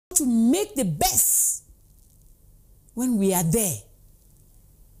make the best when we are there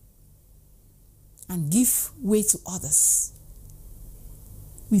and give way to others.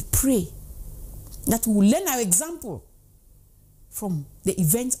 We pray that we will learn our example from the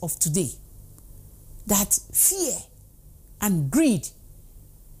events of today, that fear and greed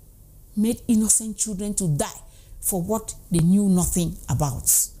made innocent children to die for what they knew nothing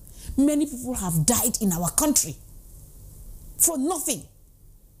about. Many people have died in our country for nothing,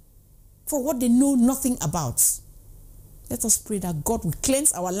 for what they know nothing about. Let us pray that God will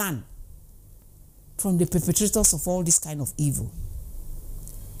cleanse our land from the perpetrators of all this kind of evil.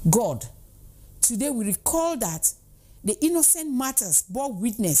 God, today we recall that the innocent martyrs bore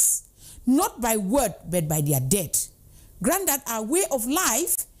witness, not by word, but by their death. Grant that our way of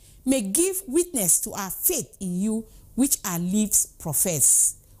life may give witness to our faith in you, which our lips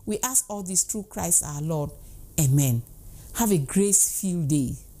profess. We ask all this through Christ our Lord. Amen. Have a grace-filled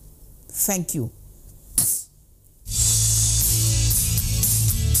day. Thank you.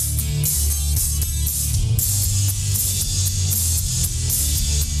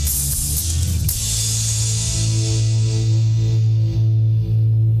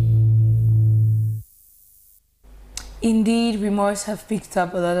 Indeed, we must have picked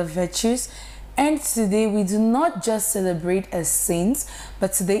up a lot of virtues. And today we do not just celebrate as saints,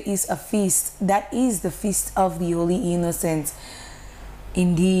 but today is a feast. That is the feast of the Holy Innocents.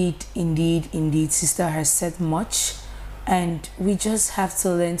 Indeed, indeed, indeed, Sister has said much. And we just have to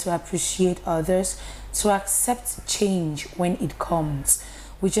learn to appreciate others, to accept change when it comes.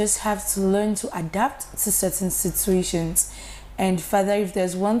 We just have to learn to adapt to certain situations. And Father, if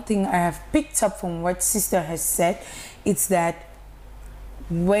there's one thing I have picked up from what Sister has said, it's that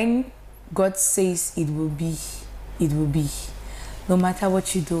when God says it will be, it will be. No matter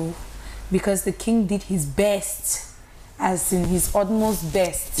what you do. Because the King did his best, as in his utmost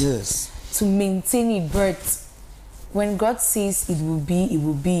best, yes, to maintain it. But when God says it will be, it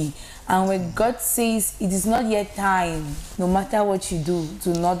will be. And when God says it is not yet time, no matter what you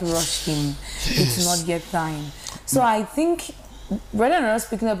do not rush him. Yes. It's not yet time. So I think, rather than us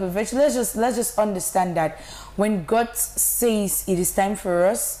picking up a virtue, let's just understand that when God says it is time for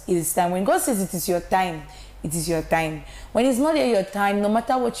us, it is time. When God says it is your time, it is your time. When it's not yet your time, no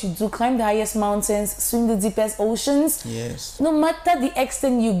matter what you do, climb the highest mountains, swim the deepest oceans, yes, no matter the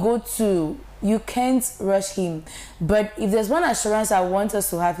extent you go to, you can't rush him. But if there's one assurance I want us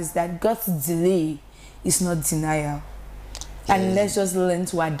to have, is that God's delay is not denial. Yes. And let's just learn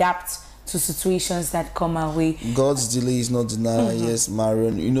to adapt to situations that come our way. God's delay is not denial. Yes,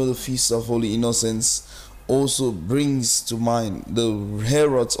 Marion. You know, the Feast of Holy Innocents also brings to mind the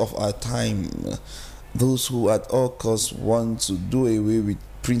Herods of our time, those who at all costs want to do away with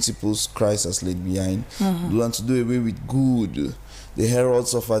principles Christ has laid behind, want to do away with good. The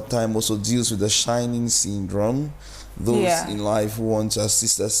Herods of our time also deals with the shining syndrome, those in life who want, as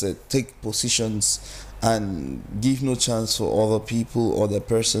Sister said, take positions and give no chance for other people, other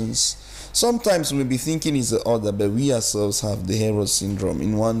persons. Sometimes we may be thinking it's the other, but we ourselves have the Herod syndrome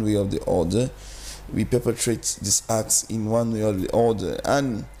in one way or the other. We perpetrate these acts in one way or the other.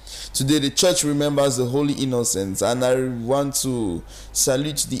 And today the church remembers the Holy Innocents, and I want to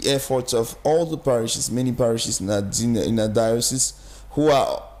salute the efforts of all the parishes, many parishes in our diocese, who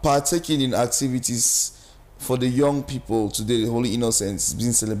are partaking in activities for the young people. Today the Holy Innocents is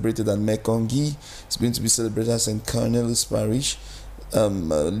being celebrated at Mekongi. It's going to be celebrated at St. Cornelius Parish,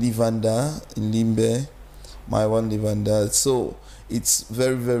 Livanda in Limbe, my one Livanda. So it's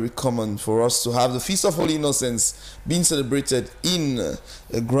very, very common for us to have the Feast of Holy Innocents being celebrated in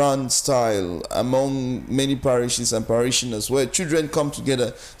a grand style among many parishes and parishioners, where children come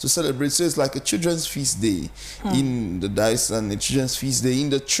together to celebrate. So it's like a children's feast day in the diocese and a children's feast day in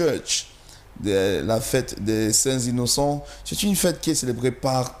the church. La fête des Saints Innocents, c'est une fête qui est célébrée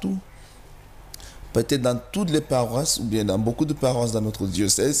partout, peut-être dans toutes les paroisses ou bien dans beaucoup de paroisses dans notre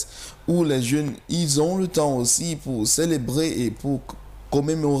diocèse, où les jeunes, ils ont le temps aussi pour célébrer et pour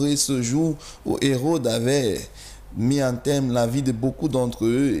commémorer ce jour où Hérode avait mis en thème la vie de beaucoup d'entre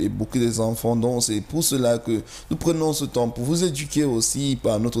eux et beaucoup des enfants. Donc c'est pour cela que nous prenons ce temps pour vous éduquer aussi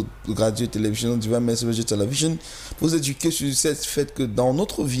par notre radio télévision, Divine Message Television, pour vous éduquer sur cette fait que dans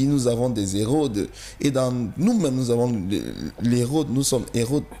notre vie nous avons des Hérodes, et dans nous-mêmes nous avons l'Hérode, nous sommes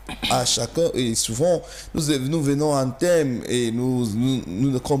Hérodes à chacun, et souvent nous venons en thème et nous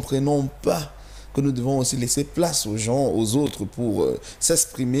ne comprenons pas que nous devons aussi laisser place aux gens, aux autres, pour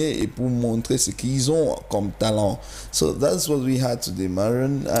s'exprimer et pour montrer ce qu'ils ont comme talent. So that's what we had today,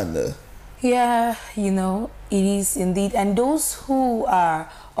 Marion. And yeah, you know, It is indeed. And those who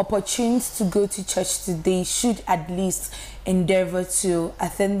are opportune to go to church today should at least endeavor to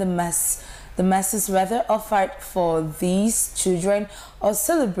attend the masses rather offered for these children or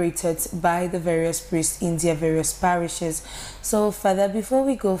celebrated by the various priests in their various parishes. So, Father, before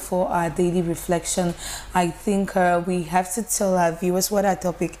we go for our daily reflection, I think we have to tell our viewers what our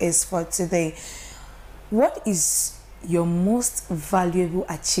topic is for today. What is your most valuable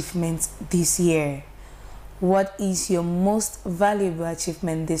achievement this year? What is your most valuable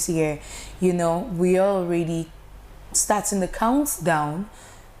achievement this year? You know, we are already starting the countdown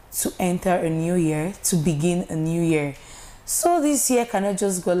to enter a new year, to begin a new year. So this year cannot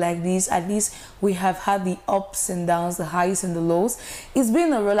just go like this. At least we have had the ups and downs, the highs and the lows. It's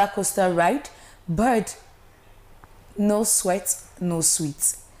been a roller coaster ride, but no sweat, no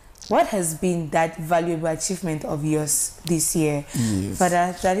sweet. What has been that valuable achievement of yours this year? Yes.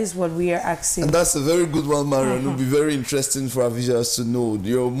 Father, that is what we are asking. And that's a very good one, Marion. It will be very interesting for our visitors to know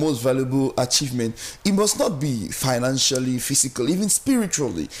your most valuable achievement. It must not be financially, physically, even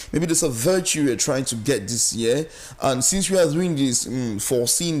spiritually. Maybe there's a virtue you're trying to get this year. And since we are doing this,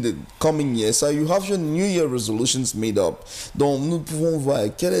 foreseeing the coming year, so you have your New Year resolutions made up. Donc, nous pouvons voir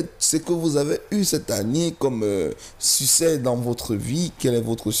ce que vous avez eu cette année comme succès dans votre vie. Quel est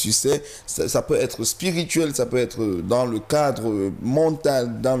votre succès? Ça peut être spirituel, ça peut être dans le cadre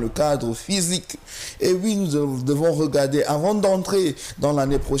mental, dans le cadre physique. Et oui, nous devons regarder, avant d'entrer dans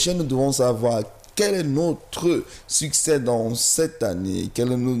l'année prochaine, nous devons savoir quel est notre succès dans cette année,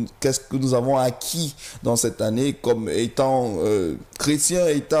 qu'est-ce que nous avons acquis dans cette année comme étant chrétien,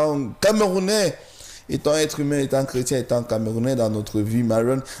 étant camerounais, étant être humain, étant chrétien, étant camerounais dans notre vie,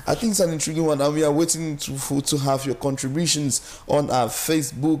 Marion. I think it's an intriguing one, and we are waiting to have your contributions on our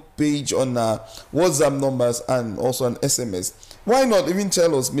Facebook page, on our WhatsApp numbers, and also on SMS. Why not even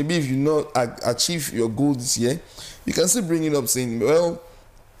tell us, maybe if you not achieve your goal this year, you can still bring it up saying, well,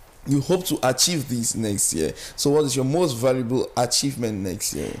 you hope to achieve this next year. So what is your most valuable achievement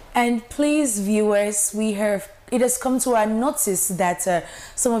next year? And please, viewers, it has come to our notice that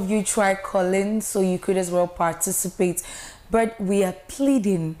some of you tried calling, so you could as well participate. But we are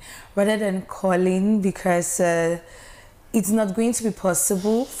pleading rather than calling, because it's not going to be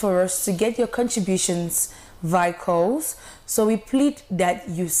possible for us to get your contributions via calls. So we plead that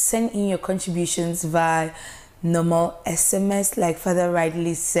you send in your contributions via normal SMS, like Father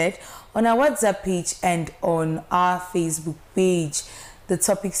rightly said, on our WhatsApp page and on our Facebook page. The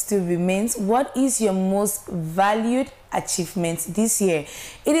topic still remains, what is your most valued achievement this year?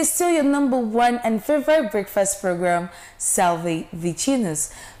 It is still your number one and favorite breakfast program, Salve,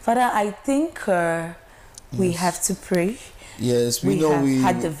 Vicinus. Father, I think we have to pray. Yes, we have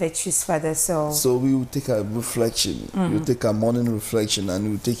had the virtues, Father. So we will take a reflection. We will take a morning reflection, and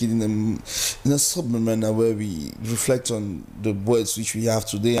we will take it in a sober manner where we reflect on the words which we have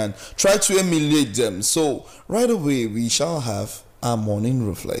today and try to emulate them. So right away, we shall have our morning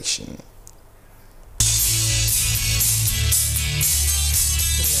reflection.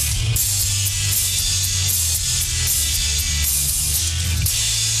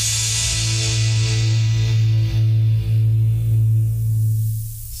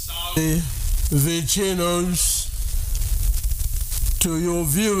 Vicinus to your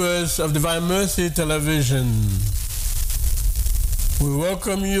viewers of Divine Mercy Television. We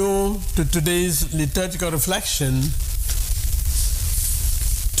welcome you to today's liturgical reflection.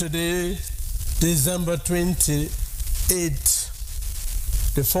 Today, December 28,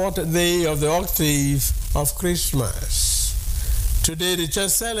 the fourth day of the octave of Christmas. Today, the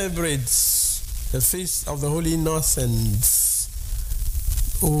church celebrates the feast of the Holy Innocents,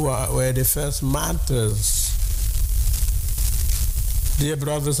 who were the first martyrs. Dear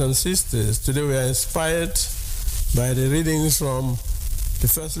brothers and sisters, today we are inspired by the readings from the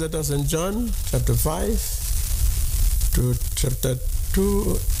first letter of St. John, chapter 5 to chapter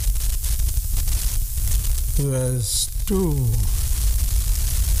 2, verse 2.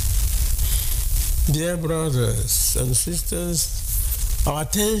 Dear brothers and sisters, our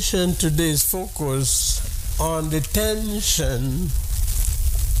attention today is focused on the tension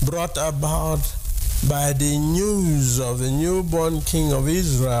brought about by the news of the newborn King of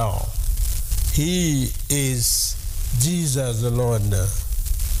Israel. He is Jesus the Lord.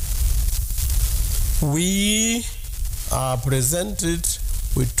 We are presented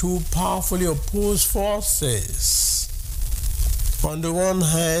with two powerfully opposed forces. On the one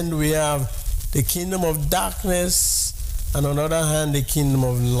hand, we have the kingdom of darkness, and on the other hand, the kingdom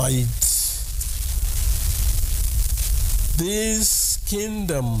of light. This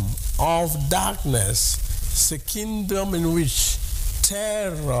kingdom of darkness is a kingdom in which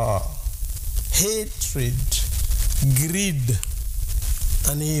terror, hatred, greed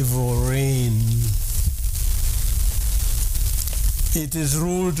and evil reign. It is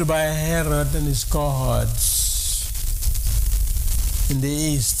ruled by Herod and his cohorts. In the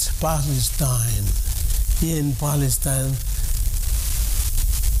east, Palestine. Here in Palestine,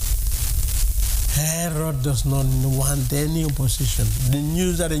 Herod does not want any opposition. The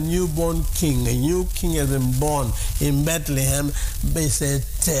news that a new king has been born in Bethlehem is a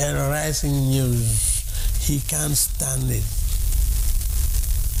terrorizing news. He can't stand it.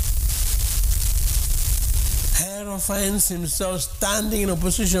 Herod finds himself standing in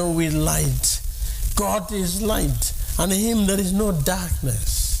opposition with light. God is light, and in him there is no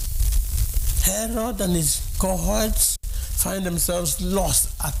darkness. Herod and his cohorts find themselves lost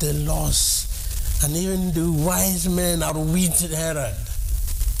at a loss. And even the wise men outwitted Herod.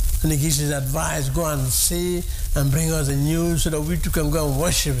 And he gives his advice, go and see and bring us the news so that we too can go and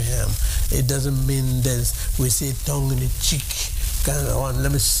worship him. It doesn't mean this. We say tongue in the cheek, kind of one,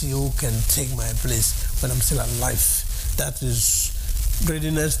 let me see who can take my place when I'm still alive. That is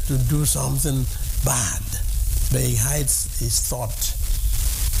greediness to do something bad. But he hides his thought.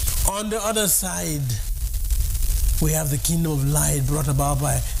 On the other side, we have the kingdom of light brought about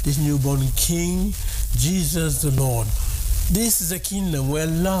by this newborn King, Jesus the Lord. This is a kingdom where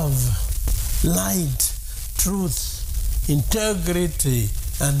love, light, truth, integrity,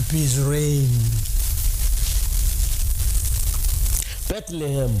 and peace reign.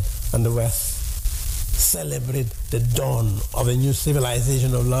 Bethlehem and the West celebrate the dawn of a new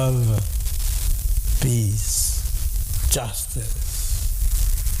civilization of love, peace, justice.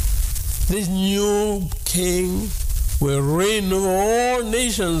 This new king will reign over all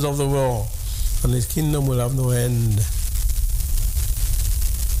nations of the world, and his kingdom will have no end.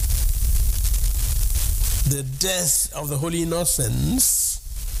 The death of the Holy Innocents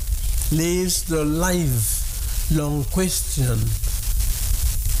leaves the lifelong question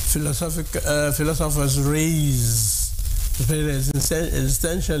philosophers raise, especially as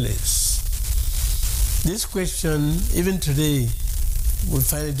existentialists. This question, even today, we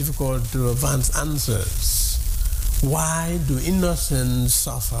find it difficult to advance answers. Why do innocents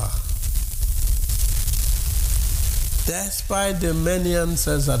suffer? Despite the many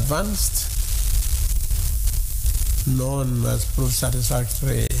answers advanced, none has proved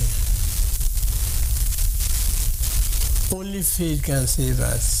satisfactory. Only faith can save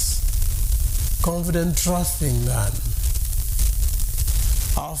us. Confident trust in God.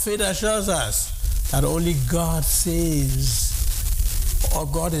 Our faith assures us that only God saves, or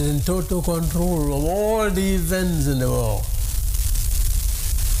God is in total control of all the events in the world.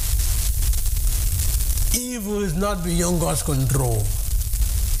 Evil is not beyond God's control.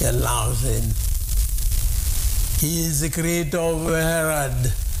 He allows it. He is the creator of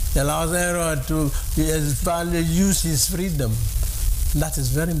Herod. He allows Herod to use his freedom. That is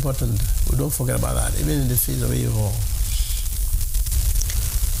very important. We don't forget about that, even in the face of evil.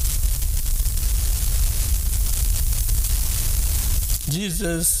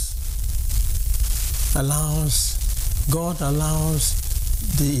 God allows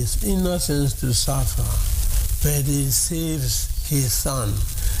the innocents to suffer, but he saves his son.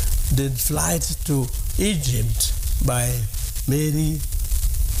 The flight to Egypt by Mary,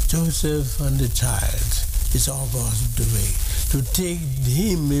 Joseph, and the child is all God's doing, to take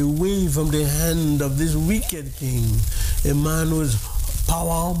him away from the hand of this wicked king, a man who is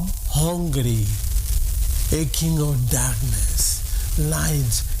power hungry, a king of darkness.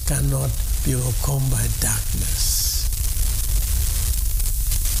 Light cannot be overcome by darkness.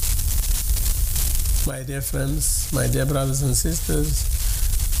 My dear friends, my dear brothers and sisters,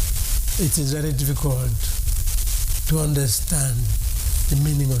 it is very difficult to understand the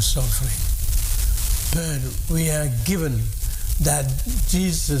meaning of suffering. But we are given that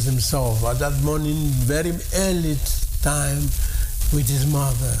Jesus himself, at that morning, very early time, with his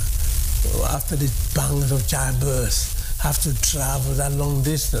mother, after the pangs of childbirth, have to travel that long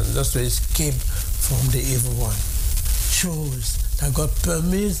distance just to escape from the evil one. Shows that God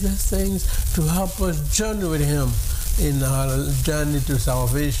permits these things to help us journey with him in our journey to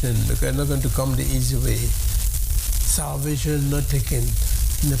salvation, because we're not going to come the easy way. Salvation not taken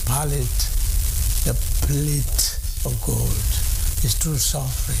in the plate of gold. It's through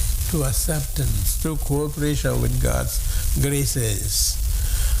suffering, through acceptance, through cooperation with God's graces.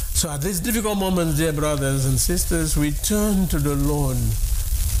 So at this difficult moment, dear brothers and sisters, we turn to the Lord,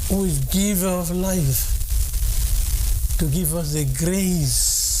 who is giver of life, to give us the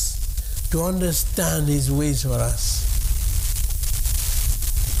grace to understand his ways for us.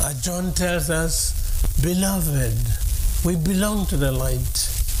 As John tells us, beloved, we belong to the light.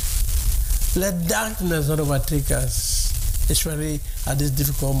 Let darkness not overtake us, especially at these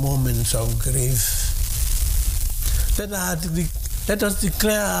difficult moments of grief. Let us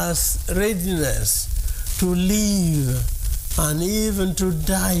declare our readiness to live and even to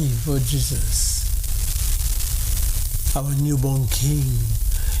die for Jesus, our newborn King.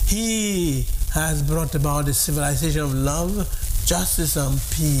 He has brought about a civilization of love, justice, and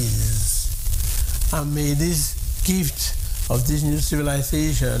peace. And may this gift of this new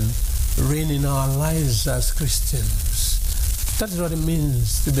civilization reign in our lives as Christians. That is what it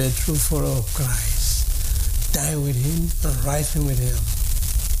means to be a true follower of Christ. Die with him and rise with him.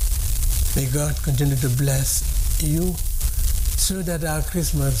 May God continue to bless you so that our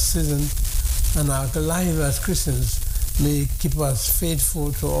Christmas season and our life as Christians may keep us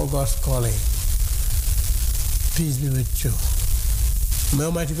faithful to all God's calling. Peace be with you. May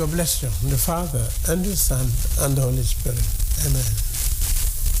Almighty God bless you, the Father, and the Son, and the Holy Spirit. Amen.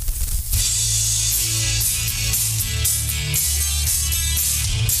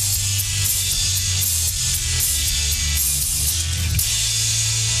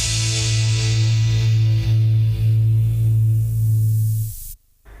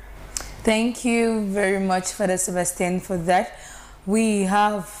 Thank you very much, Father Sebastian, for that. We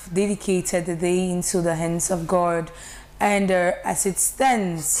have dedicated the day into the hands of God, and as it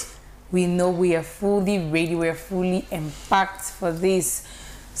stands, we know we are fully ready, we are fully embarked for this.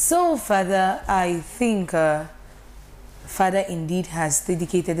 So, Father, I think Father indeed has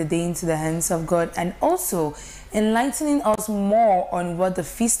dedicated the day into the hands of God, and also enlightening us more on what the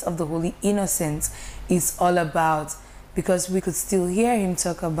Feast of the Holy Innocents is all about, because we could still hear him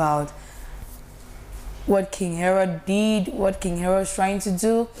talk about what King Herod did, what King Herod was trying to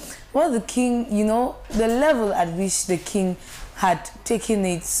do, what the king, you know, the level at which the king had taken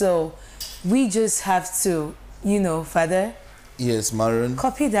it. So we just have to, you know, Father. Yes, Marion.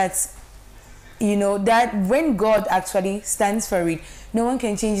 Copy that, you know, that when God actually stands for it, no one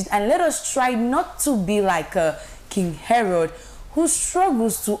can change it. And let us try not to be like King Herod, who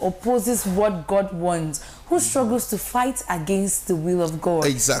struggles to oppose what God wants, who struggles to fight against the will of God.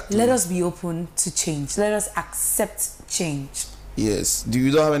 Exactly. Let us be open to change. Let us accept change. Yes.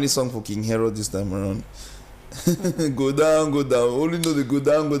 You don't have any song for King Herod this time around? Go down, go down. Only know the go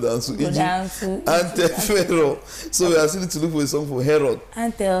down, go down. So Go down to and tell Pharaoh. So we are still to look for a song for Herod.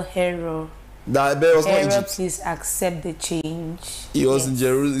 And tell Herod. That bear was not Herod, Egypt. please accept the change. He was in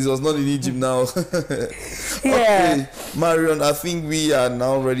Jerusalem. He was not in Egypt now. Yeah. Okay, Marion, I think we are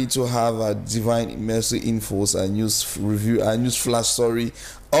now ready to have a Divine Mercy Infos and news review and news flash story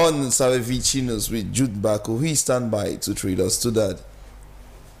on Salve Vicinus with Jude Bako. He stand by to treat us to that.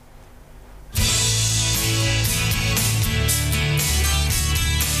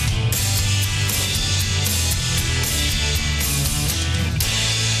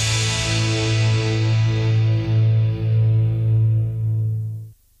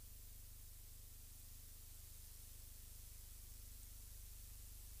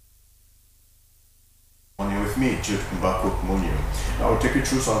 With me, Jude Mbako Munio. I will take you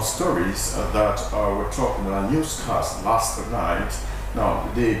through some stories that were talked in our newscast last night. Now,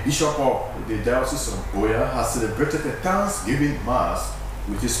 the Bishop of the Diocese of Boya has celebrated a Thanksgiving Mass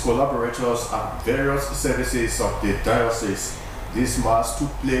with his collaborators at various services of the diocese. This Mass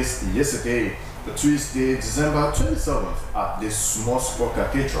took place yesterday, Tuesday, December 27th, at the Small Sport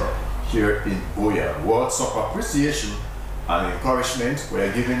Cathedral here in Boya. Words of appreciation and encouragement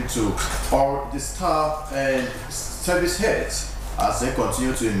were given to all the staff and service heads as they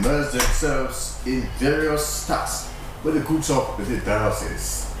continue to immerse themselves in various tasks with the goods of the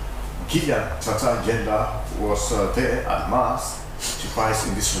diocese. Gillian Tata Genda was there at Mass. She finds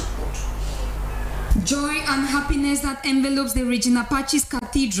in this report. Joy and happiness that envelops the Regina Pacis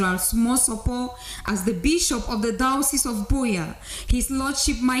Cathedral, Small Support, as the Bishop of the Diocese of Boya, His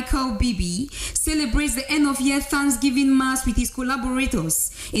Lordship Michael Bibi, celebrates the end-of-year Thanksgiving Mass with his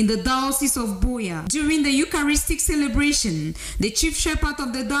collaborators in the Diocese of Boya. During the Eucharistic celebration, the Chief Shepherd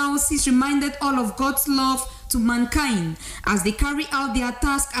of the Diocese reminded all of God's love to mankind as they carry out their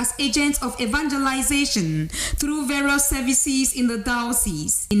task as agents of evangelization through various services in the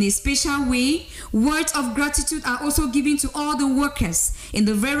diocese. In a special way, words of gratitude are also given to all the workers in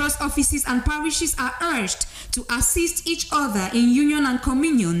the various offices, and parishes are urged to assist each other in union and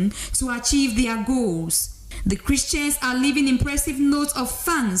communion to achieve their goals. The Christians are leaving impressive notes of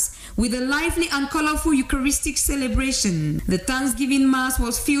thanks with a lively and colorful Eucharistic celebration. The Thanksgiving Mass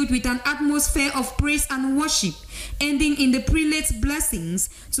was filled with an atmosphere of praise and worship, ending in the prelate's blessings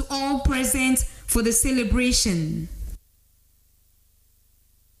to all present for the celebration.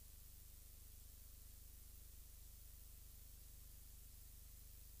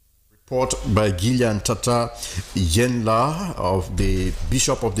 report by Gillian Tata Yenla, of the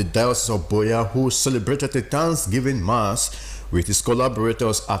Bishop of the Diocese of Boya, who celebrated a Thanksgiving Mass with his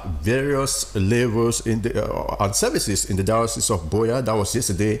collaborators at various levels in the and services in the Diocese of Boya. That was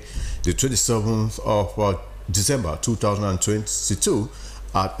yesterday, the 27th of December 2022,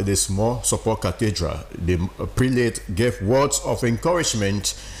 at the Small Support Cathedral. The prelate gave words of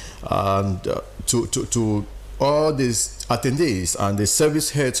encouragement and to all these attendees and the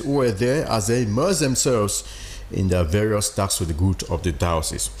service heads who were there as they immerse themselves in their various tasks for the good of the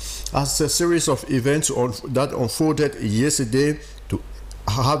diocese. As a series of events that unfolded yesterday to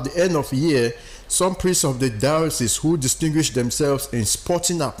have the end of year, some priests of the diocese who distinguished themselves in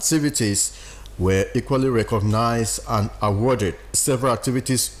sporting activities were equally recognized and awarded. Several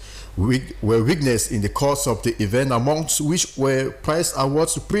activities were witnessed in the course of the event, amongst which were prize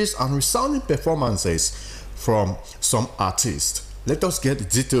awards to priests and resounding performances from some artists. Let us get the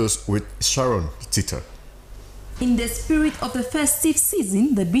details with Sharon Tita. In the spirit of the festive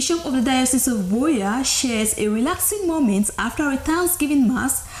season, the Bishop of the Diocese of Boya shares a relaxing moment after a Thanksgiving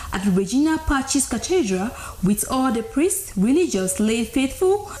Mass at Regina Pacis Cathedral with all the priests, religious, lay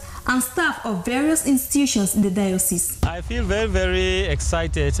faithful, and staff of various institutions in the diocese. I feel very, very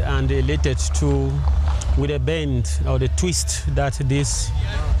excited and elated with the bend or the twist that this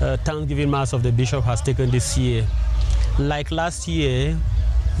Thanksgiving Mass of the Bishop has taken this year. Like last year,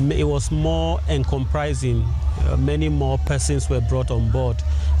 it was more encompassing. Many more persons were brought on board.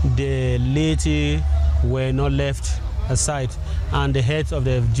 The laity were not left aside, and the heads of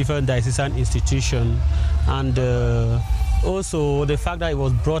the different diocesan institutions, and also the fact that it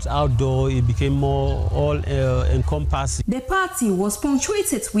was brought outdoor, it became more all-encompassing. The party was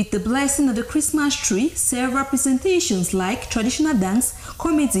punctuated with the blessing of the Christmas tree, several presentations like traditional dance,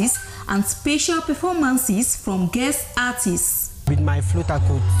 comedies, and special performances from guest artists. With my flute, I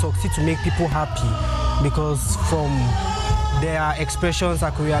could succeed to make people happy, because from their expressions, I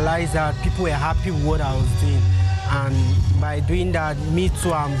could realize that people were happy with what I was doing. And by doing that, me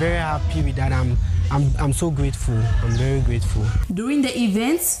too, I'm very happy with that. I'm so grateful. I'm very grateful. During the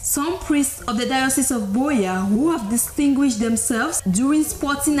events, some priests of the Diocese of Boya who have distinguished themselves during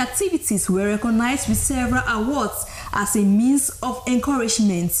sporting activities were recognized with several awards as a means of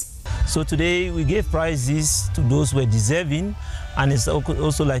encouragement. So today we gave prizes to those who were deserving, and it's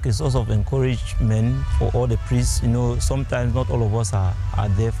also like a source of encouragement for all the priests. You know, sometimes not all of us are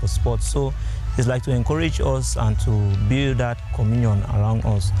there for sports. So it's like to encourage us and to build that communion around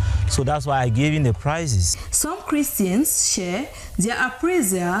us. So that's why I gave in the prizes. Some Christians share their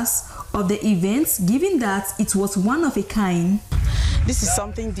appraisals of the events, given that it was one of a kind. This is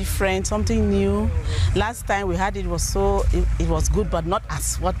something different, something new. Last time we had it was good, but not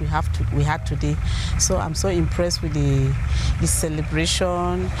as what we had today. So I'm so impressed with the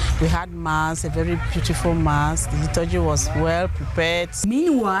celebration. We had mass, a very beautiful mass. The liturgy was well prepared.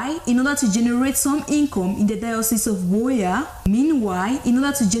 Meanwhile, in order to generate some income in the Diocese of Boya,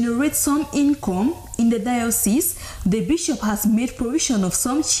 the bishop has made provision of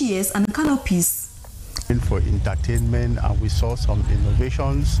some chairs and canopies for entertainment, and we saw some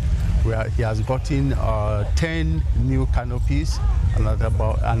innovations where he has gotten 10 new canopies and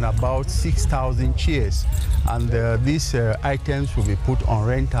about 6,000 chairs, and these items will be put on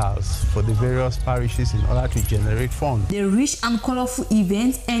rentals for the various parishes in order to generate funds. The rich and colorful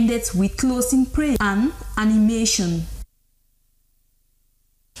event ended with closing prayer and animation.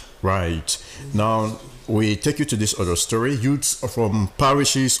 Right. Now we take you to this other story. Youths from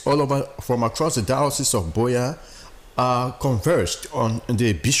parishes all over from across the Diocese of Boya converged on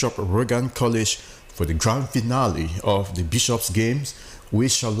the Bishop Rogan College for the grand finale of the Bishop's Games,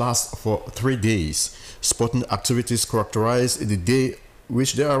 which shall last for 3 days. Sporting activities characterized the day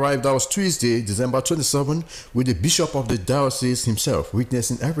which they arrived. That was Tuesday, December 27, with the Bishop of the Diocese himself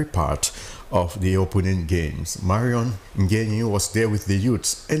witnessing every part of the opening games. Marion Ngeni was there with the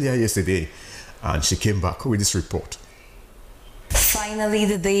youths earlier yesterday, and she came back with this report. Finally,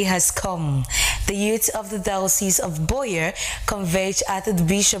 the day has come. The youth of the Diocese of Boya converged at the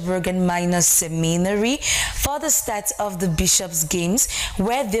Bishop Rogan Minor Seminary for the start of the Bishop's Games,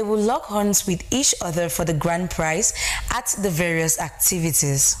 where they will lock horns with each other for the grand prize at the various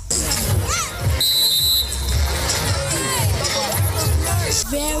activities.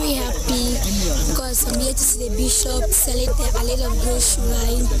 Very happy because I'm here to see the bishop, celebrate a lot of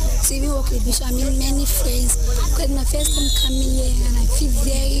brochure, to even work with the bishop. I mean, many friends. Because my first time coming here, and I feel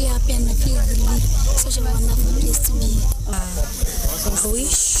very happy and I feel relieved. Such a wonderful place to be. I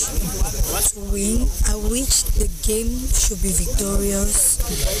wish to win. I wish the game should be victorious.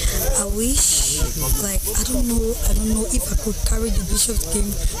 I wish, I don't know if I could carry the Bishop's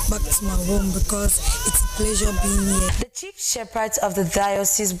game back to my home because it's a pleasure being here. The Chief Shepherd of the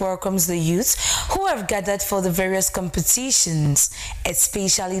diocese welcomes the youth who have gathered for the various competitions,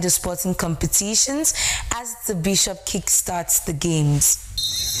 especially the sporting competitions, as the Bishop kickstarts the games.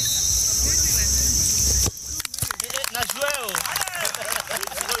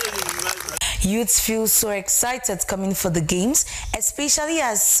 Youths feel so excited coming for the games, especially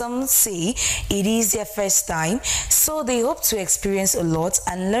as some say it is their first time, so they hope to experience a lot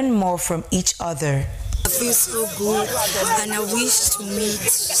and learn more from each other. I feel so good and I wish to meet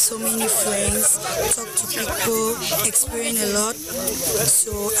so many friends, talk to people, experience a lot.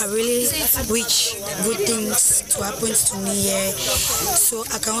 So I really wish good things to happen to me here. So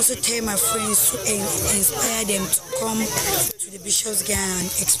I can also tell my friends to inspire them to come to the Bishop's game and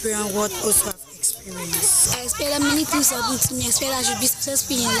experience what also I've experienced. I expect that many things happen to me. I expect I should be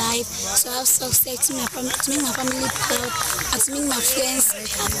successful in life, so I have success to make my family proud, and to make my friends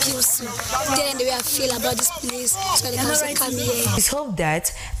happy also. Tell them the way I feel about this place, so they can also come here. It's hope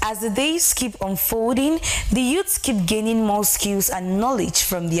that as the days keep unfolding, the youths keep gaining more skills and knowledge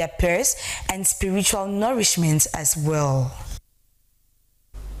from their peers and spiritual nourishment as well.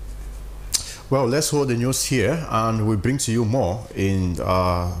 Well, let's hold the news here and we bring to you more in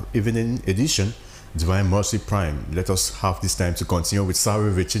evening edition, Divine Mercy Prime. Let us have this time to continue with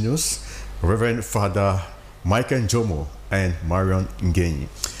Salve Vicinus, Reverend Father Michael Njomo, and Marion Ngenyi.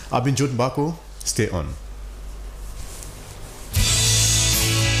 I've been Jude Baku. Stay on.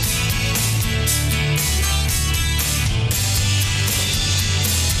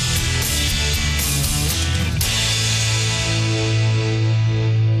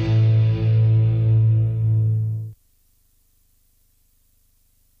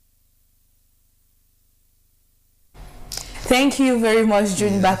 Thank you very much,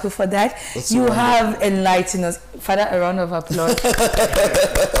 June Baku, for that. You have enlightened us. Father, a round of applause.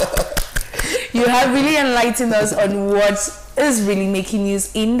 You have really enlightened us on what is really making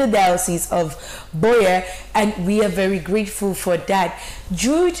news in the Diocese of Boya, and we are very grateful for that.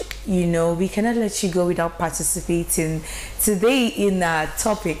 Jude, you know, we cannot let you go without participating today in our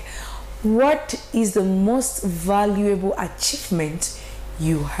topic. What is the most valuable achievement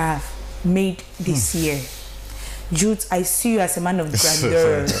you have made this year? Jude, I see you as a man of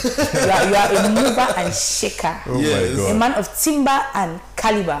grandeur. you are a mover and shaker. Oh yes. A man of timber and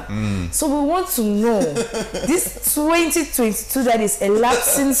caliber. So we want to know, this 2022 that is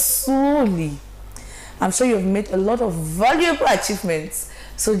elapsing slowly, I'm sure you've made a lot of valuable achievements.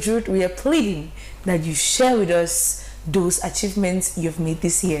 So Jude, we are pleading that you share with us those achievements you've made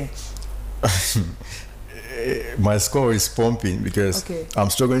this year. My score is pumping because I'm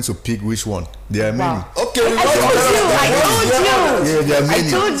struggling to pick which one. There are many. Okay, I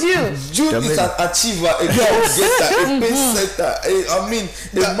told you. Jude is an achiever, a goal-getter, a pace setter. I mean,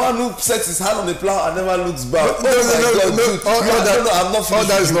 a man who sets his hand on the plow and never looks back. No. I'm not. All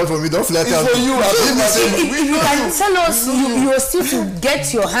that is not for me. Don't flatter. It's for you. If you can tell us, you are still to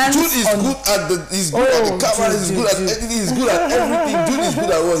get your hands. Jude is good at the. He's good at the camera. He's good at editing. He's good at everything. Jude is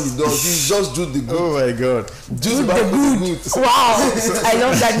good at what he does. He's just Jude the good. Oh my God. Jude the good. Wow, I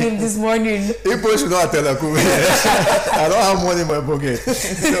love that name this morning. People should not tell I don't have money in my pocket.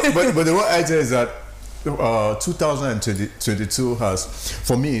 But the one idea is that 2022 has,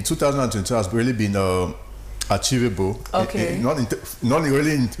 for me, 2022 has really been achievable. Okay. Not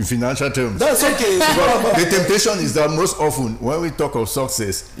really in financial terms. That's okay. The temptation is that most often when we talk of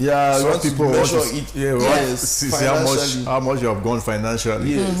success, some people want to see how much you have gone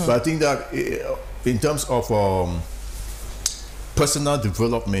financially. Yes. But I think that in terms of personal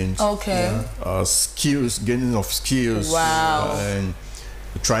development, skills, gaining of skills, and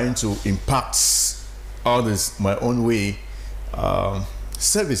trying to impact others my own way,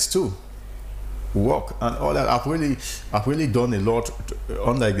 service too, work and all that. I've really done a lot,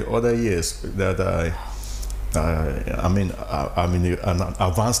 unlike the other years that I'm in an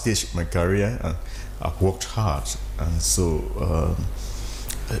advanced stage of my career, and I've worked hard, and so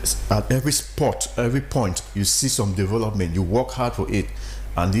at every spot, every point, you see some development. You work hard for it,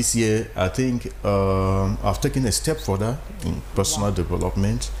 and this year I think I've taken a step further in personal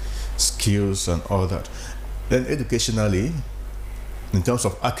development, skills, and all that. Then educationally, in terms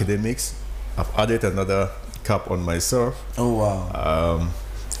of academics, I've added another cap on myself. Oh wow!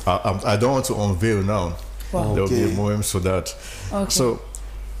 I don't want to unveil now. Wow. There will be a moment for that. Okay. So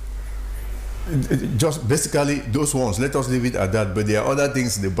just basically those ones, let us leave it at that. But there are other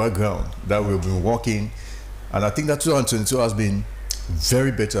things in the background that we've been working, and I think that 2022 has been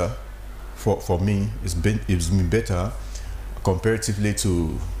very better for me. It's been better comparatively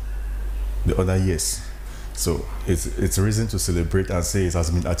to the other years. So it's a reason to celebrate and say it has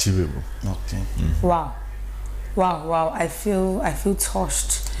been achievable. Okay. Wow. I feel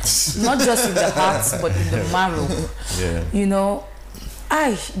touched. Not just in the heart, but in the marrow. Yeah. You know,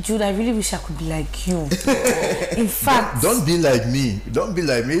 Jude, I really wish I could be like you. In fact, don't be like me. Don't be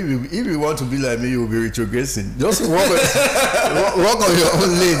like me. If you want to be like me, you will be retrogressing. Just walk on your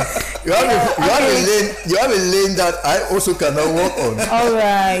own lane. You have a lane that I also cannot walk on. All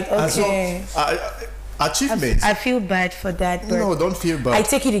right. Okay. Achievements. I feel bad for that. But no, don't feel bad. I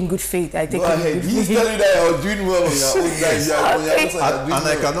take it in good faith. I take Go it ahead. in good He's faith. telling you that you're doing well on your own guys. And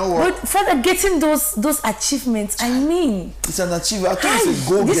I cannot walk. But further getting those achievements, I mean, it's an achiever. I think it's a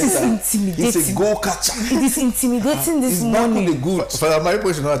goal getter. This is intimidating. It's a goal catcher. It is intimidating this morning. For my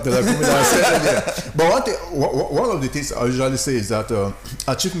question, but one of the things I usually say is that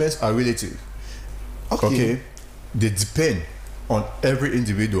achievements are relative. Okay, they depend on every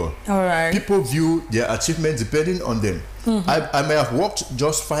individual. All right. People view their achievement depending on them. I may have walked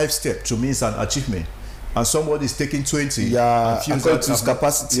just 5 steps. To me, it's an achievement. And somebody is taking 20. Yeah, and feels according to his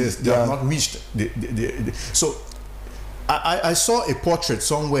capacity. Yes, they have not reached. So I saw a portrait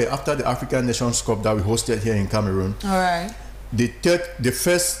somewhere after the African Nations Cup that we hosted here in Cameroon. All right. The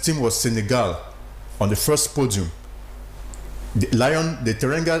first team was Senegal on the first podium. The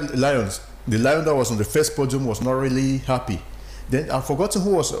Teranga Lions, the lion that was on the first podium was not really happy. Then I've forgotten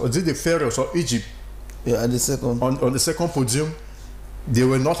who was it the Pharaohs or Egypt? Yeah, at the second. On the second podium, they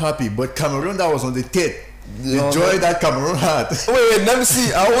were not happy. But Cameroon that was on the third, the joy that Cameroon had. Wait, let me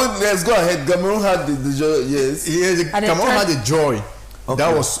see. Let's go ahead. Cameroon had the joy, yes. Yeah, Cameroon had the joy.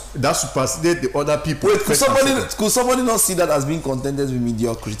 Okay. That superseded the other people. Wait, could somebody not see that as being contented with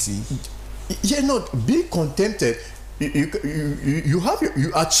mediocrity? Yeah, no, be contented. You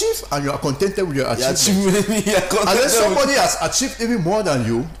achieve and you are contented with your achievement. And then somebody has achieved even more than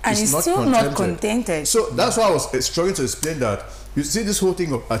you and is still not contented. So that's why I was struggling to explain that. You see, this whole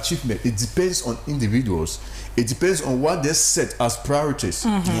thing of achievement, it depends on individuals. It depends on what they set as priorities.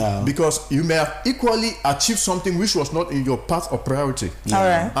 Yeah. Because you may have equally achieved something which was not in your path of priority. Yeah. All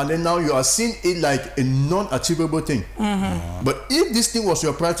right. And then now you are seeing it like a non-achievable thing. Yeah. But if this thing was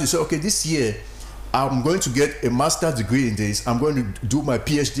your priority, so okay, this year I'm going to get a master's degree in this, I'm going to do my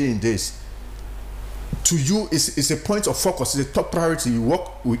PhD in this. To you, it's a point of focus, it's a top priority. You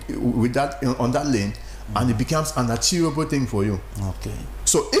work with that on that lane, and it becomes an achievable thing for you. Okay.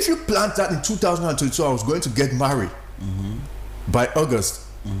 So if you planned that in 2022, I was going to get married by August,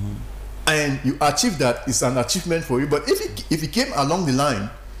 and you achieve that, it's an achievement for you. But if it came along the line,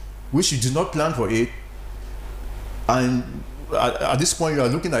 which you did not plan for it, and at this point you are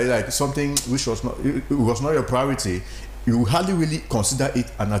looking at it like something which was not your priority, you hardly really consider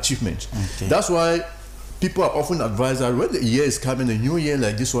it an achievement. Okay. That's why people are often advised that when the year is coming, a new year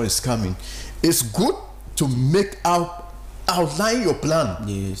like this one is coming, it's good to outline your plan.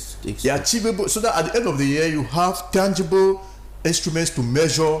 Yes, the achievable, so that at the end of the year you have tangible instruments to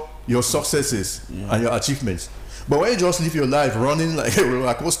measure your successes and your achievements. But when you just live your life running like a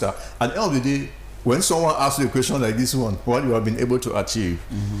roller coaster, at the end of the day, when someone asks you a question like this one, what you have been able to achieve,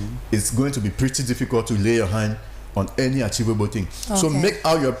 it's going to be pretty difficult to lay your hand on any achievable thing. Okay. So make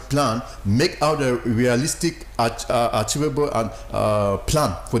out your plan, make out a realistic, achievable and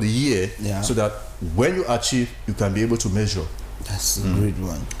plan for the year, so that when you achieve, you can be able to measure. That's a great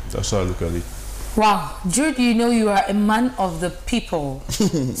one. That's how I look at it. Wow, Jude, you know you are a man of the people.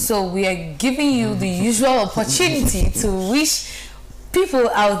 So we are giving you the usual opportunity to wish people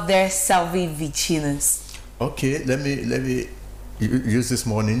out there Salve Vicinus. Okay, let me use this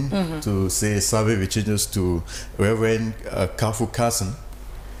morning to say Salve Vicinus to Reverend Kafu Carson.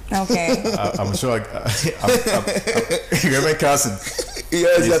 Okay. I'm sure Reverend Carson.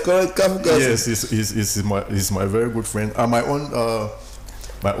 Yes, you're correct, Kafu Carson. Yes, he's my very good friend. And my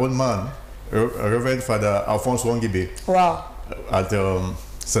own man, Reverend Father Alphonse Wangibe. Wow. At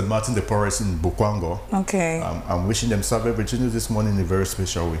St. Martin de Porres in Bukwango. Okay. I'm wishing them Salve Vicinus this morning in a very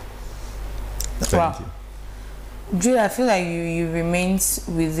special way. Thank you. Jude, I feel like you remain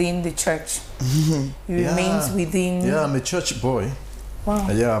within the church. You remain within. Yeah, I'm a church boy. Wow.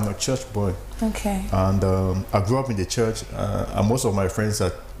 Yeah, I'm a church boy. Okay. And I grew up in the church, and most of my friends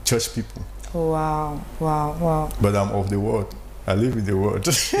are church people. Wow, wow, wow. But I'm of the world. I live in the world.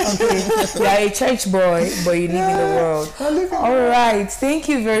 Okay. You are a church boy, but you live in the world. All right. Thank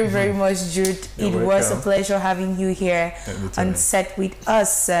you very, very much, Jude. It was a pleasure having you here on set with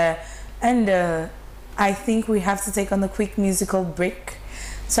us. And I think we have to take on a quick musical break.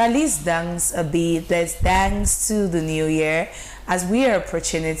 So at least dance a bit. Let's dance to the new year. as we are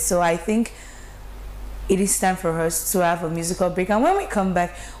approaching it. So I think it is time for us to have a musical break. And when we come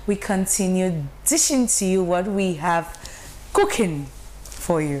back, we continue dishing to you what we have cooking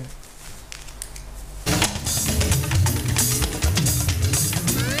for you.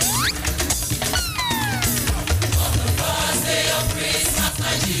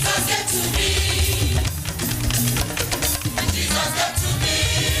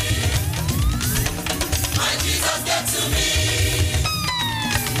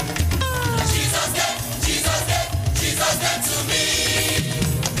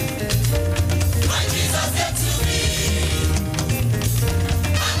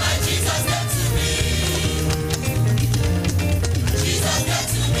 My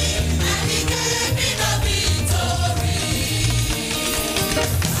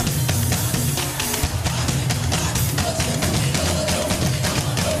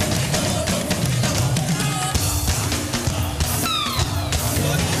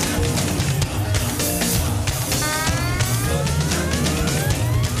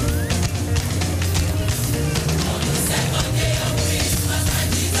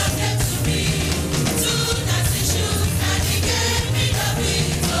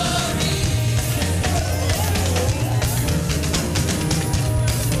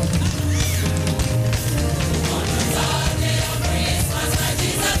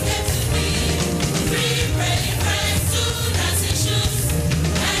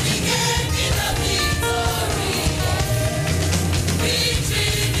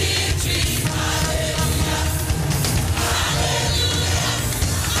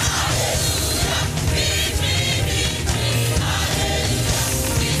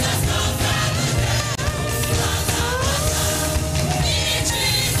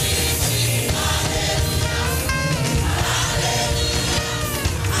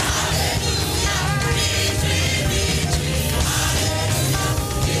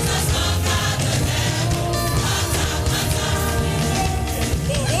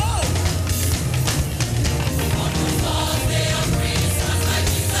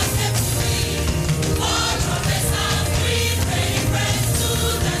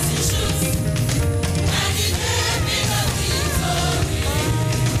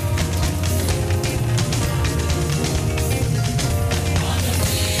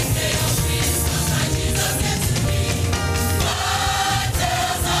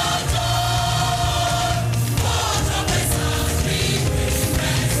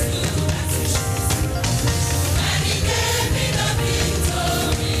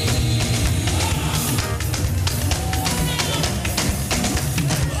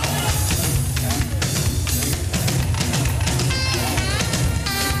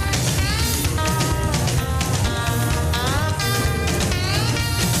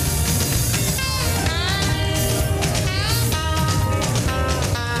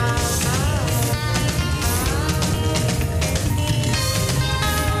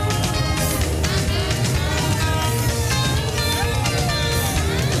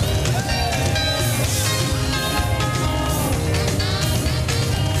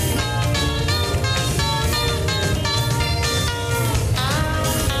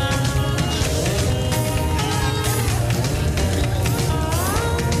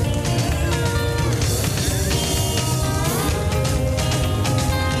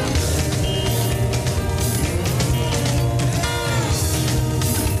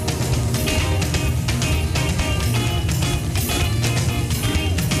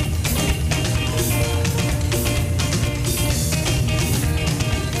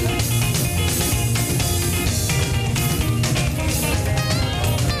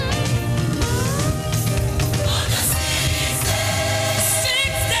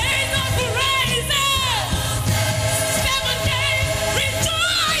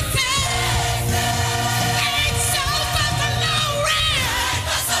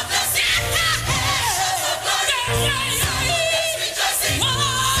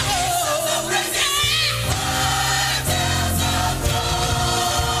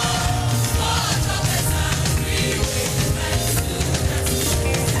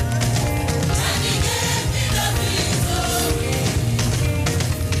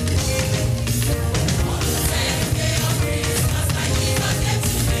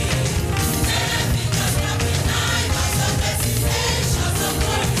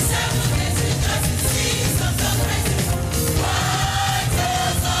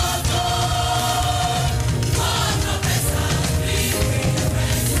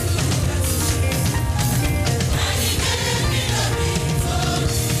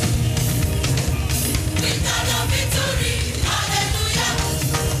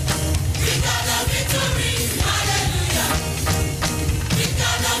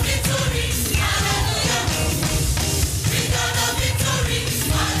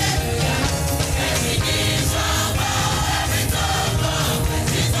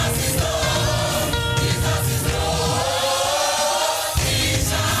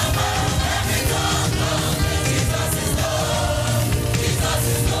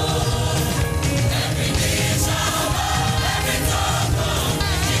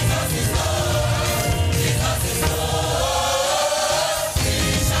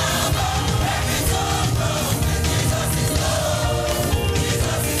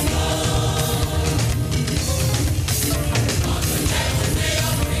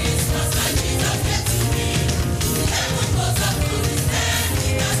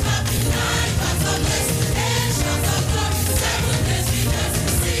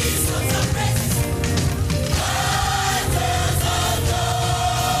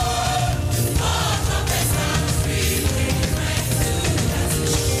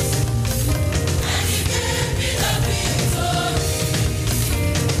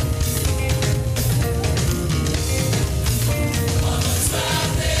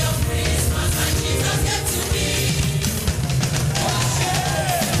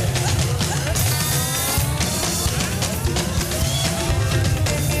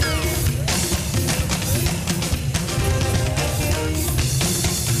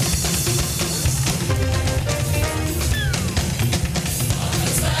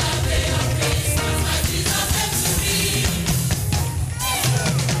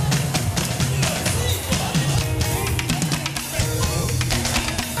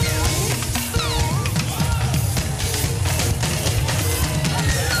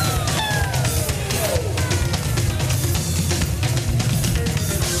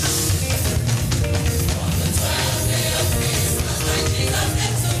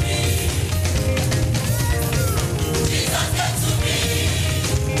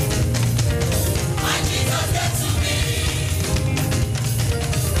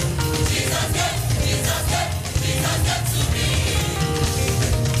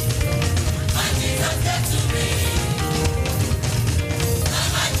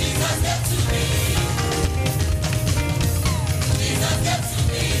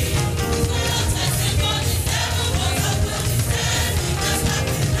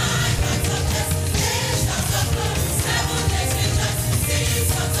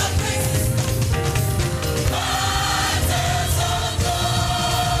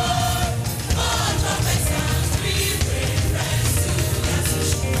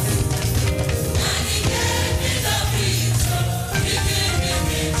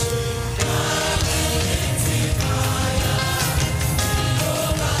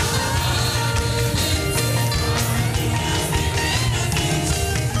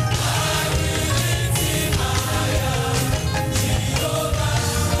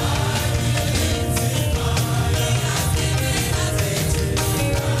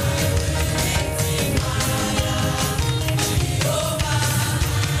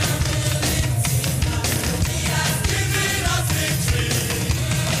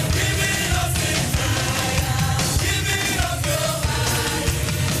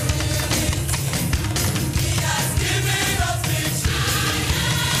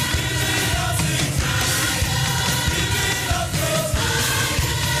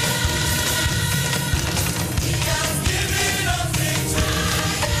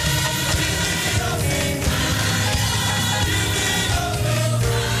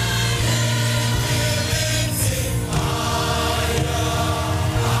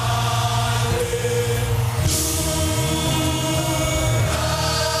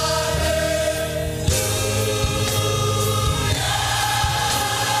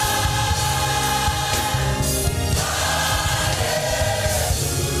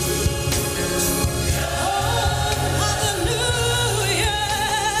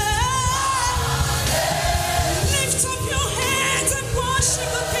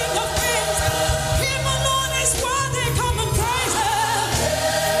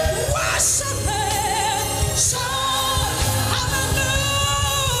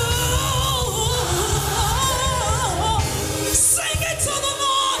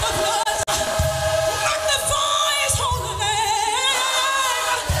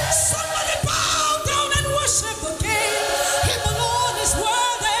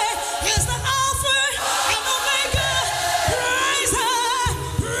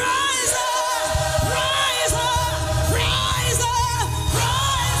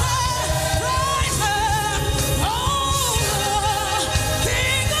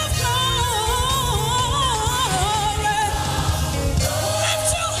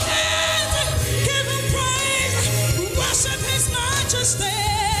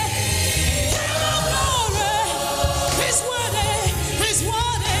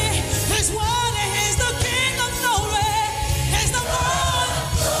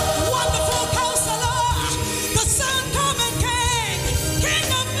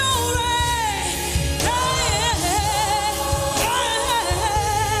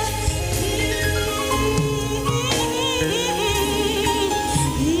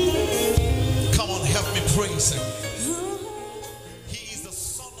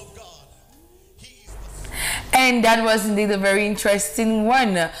And that was indeed a very interesting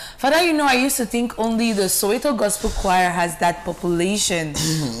one. Father, you know, I used to think only the Soweto Gospel Choir has that population.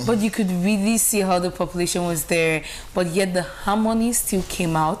 But you could really see how the population was there. But yet the harmony still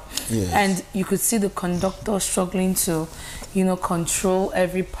came out. Yes. And you could see the conductor struggling to, you know, control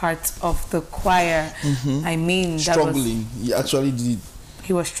every part of the choir. I mean, struggling. He actually did it.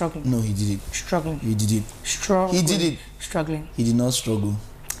 He was struggling. No, he did it. Struggling. He did it. Struggling. He did it. Struggling. He did not struggle.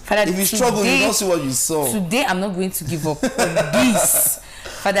 Father, if you struggle, you don't see what you saw. Today, I'm not going to give up on this.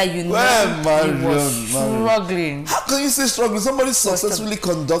 Father, you know, he was struggling. How can you say struggling? Somebody successfully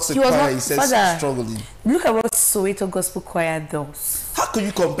conducts a choir. He says Father, struggling. Look at what Soweto Gospel Choir does. How can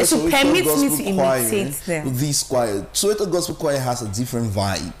you compare Soweto Gospel Choir with this choir? Soweto Gospel Choir has a different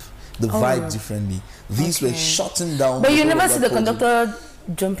vibe. The vibe differently. These were shutting down. But you never see the conductor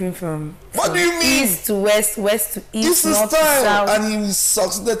jumping from what do you mean? East to west, west to east, north to south. And he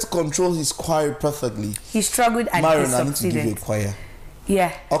succeeded to control his choir perfectly. He struggled and Marion, he succeeded. I need to give you a choir.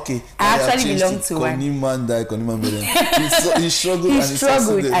 Yeah. Okay. I actually belong to one. He struggled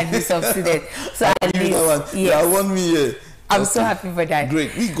and he succeeded. So at least, yeah, 1 million. I'm so happy for that.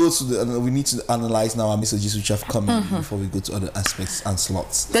 Great. We go to the. We need to analyze now our messages which have come in before we go to other aspects and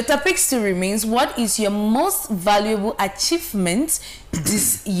slots. The topic still remains: what is your most valuable achievement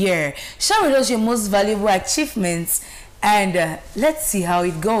this year? Share with us your most valuable achievements, and let's see how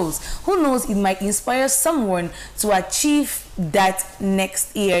it goes. Who knows? It might inspire someone to achieve that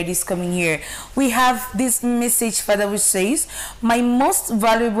next year, this coming year. We have this message, Father, which says, "My most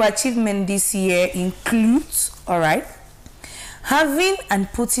valuable achievement this year includes, all right, having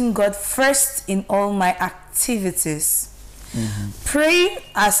and putting God first in all my activities, praying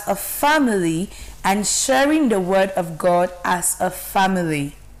as a family and sharing the word of God as a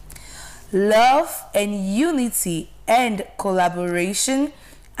family, love and unity and collaboration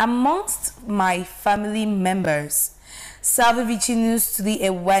amongst my family members, Salve Vicinus to the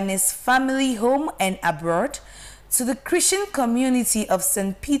Awareness family home and abroad, to the Christian community of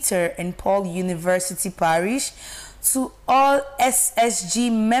St. Peter and Paul University Parish, to all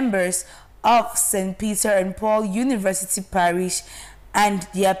SSG members of St. Peter and Paul University Parish and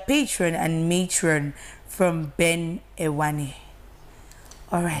their patron and matron, from Ben Ewane."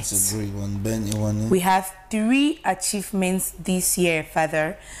 All right. That's a great one, Ben Ewane. We have 3 achievements this year,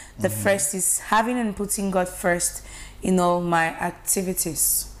 Father. The first is having and putting God first in all my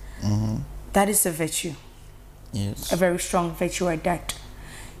activities. That is a virtue. Yes. A very strong virtue at that.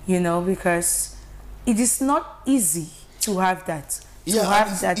 You know, because it is not easy to have that.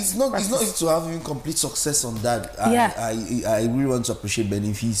 It's not easy to have even complete success on that. I really want to appreciate Ben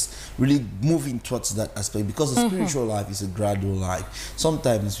if he's really moving towards that aspect, because the spiritual life is a gradual life.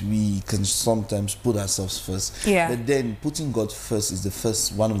 Sometimes we can put ourselves first, but then putting God first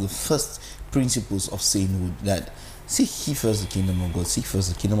is one of the first principles of sainthood. That seek ye first the kingdom of God, seek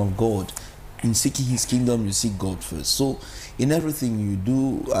first the kingdom of God. In seeking his kingdom, you seek God first. So in everything you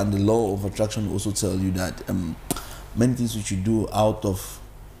do, and the law of attraction will also tell you that many things which you do out of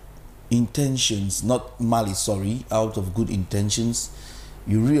intentions, not malice, out of good intentions,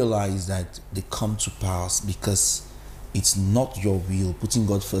 you realize that they come to pass because it's not your will. Putting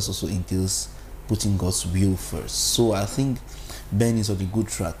God first also entails putting God's will first. So I think Ben is on a good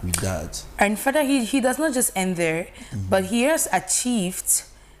track with that. And further, he does not just end there, but he has achieved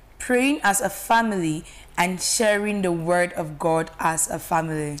praying as a family and sharing the word of God as a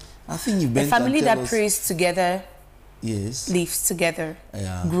family. I think if Ben a family that prays together, lives together,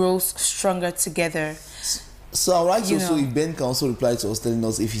 grows stronger together. So I like also if Ben can also reply to us, telling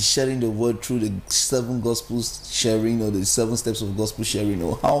us if he's sharing the word through the 7 gospels sharing, or the 7 steps of gospel sharing,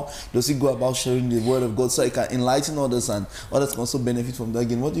 or how does he go about sharing the word of God so he can enlighten others and others can also benefit from that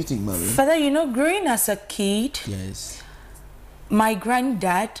again. What do you think, Mary? Father, you know, growing as a kid, my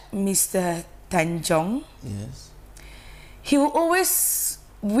granddad, Mr. Tanjong, he will always,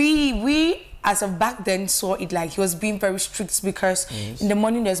 we as of back then saw it like he was being very strict, because in the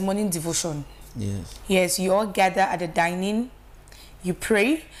morning there's morning devotion. Yes, you all gather at the dining, you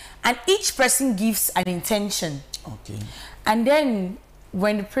pray, and each person gives an intention. And then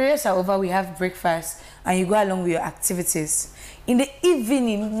when the prayers are over, we have breakfast and you go along with your activities. In the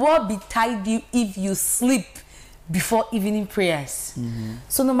evening, what betide you if you sleep before evening prayers?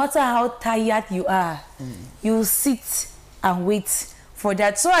 So no matter how tired you are, you will sit and wait for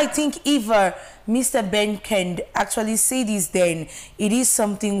that. So I think if Mr. Ben can actually say this, then it is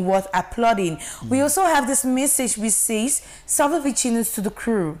something worth applauding. We also have this message which says, Salve Vicinus to the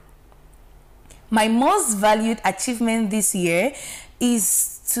crew. My most valued achievement this year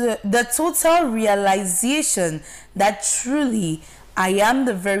is the total realization that truly I am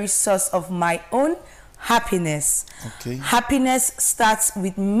the very source of my own happiness. Okay. Happiness starts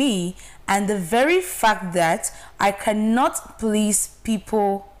with me and the very fact that I cannot please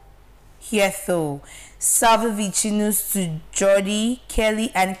people here though. Salve Vicinus to Jody,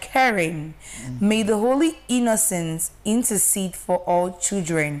 Kelly, and Karen. May the Holy Innocents intercede for all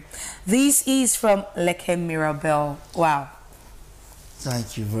children. This is from Leke Mirabel. Wow.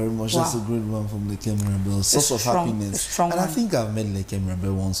 Thank you very much. Wow. That's a great one from Leke Mirabel. Source of happiness. And I think I've met Leke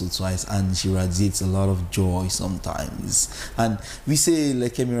Mirabel once or twice, and she radiates a lot of joy sometimes. And we say,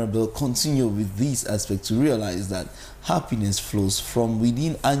 Leke Mirabel, continue with this aspect to realize that happiness flows from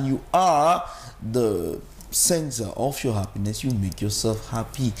within, and you are the center of your happiness. You make yourself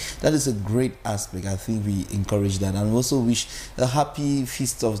happy. That is a great aspect. I think we encourage that, and we also wish a happy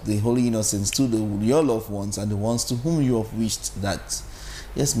feast of the Holy Innocents to your loved ones and the ones to whom you have wished that.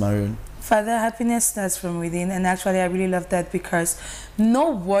 Yes, Marion. Father, happiness starts from within, and actually I really love that because no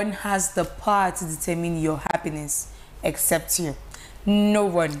one has the power to determine your happiness except you. No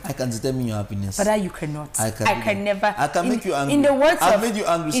one. I can determine your happiness. Father, you cannot. I can never. I can make you angry. In the words I've of, made you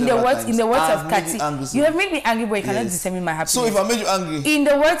angry in the words of Kathy, Kathy, you have made me angry, but you cannot determine my happiness. So if I made you angry, in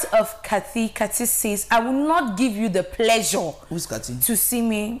the words of Kathy, Kathy says, "I will not give you the pleasure." Who's Kathy? To see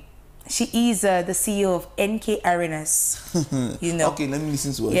me. She is the CEO of NK Arenas. You know. Okay, let me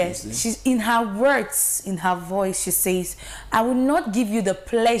listen to what yes, you say. She's in her words, in her voice. She says, "I will not give you the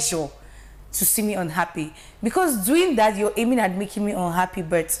pleasure to see me unhappy, because doing that you're aiming at making me unhappy,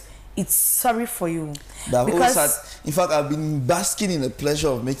 but it's sorry for you." Because in fact, I've been basking in the pleasure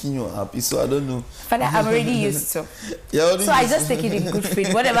of making you happy, so I don't know. Father, I'm already used to. So I just take it in good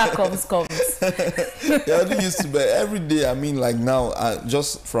faith. Whatever comes, comes. You're already used to, but every day, I mean, like now,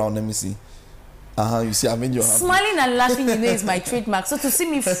 just frown. Let me see. You see, I mean, you're happy. Smiling and laughing, you know, is my trademark. So to see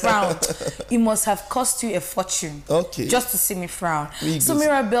me frown, it must have cost you a fortune. Okay. Just to see me frown. So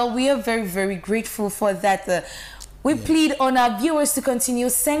Mirabel, we are very, very grateful for that. We plead on our viewers to continue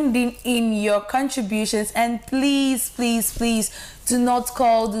sending in your contributions, and please, please, please do not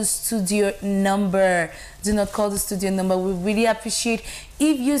call the studio number. Do not call the studio number. We really appreciate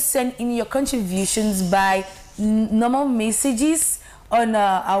if you send in your contributions by normal messages on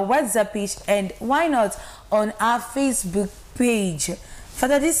our WhatsApp page, and why not on our Facebook page.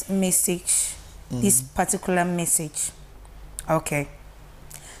 Father, this message, this particular message, okay.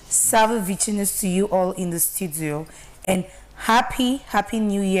 Salve Vicinus to you all in the studio, and happy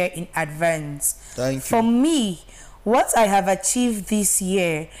New Year in advance. Thank you. For me, what I have achieved this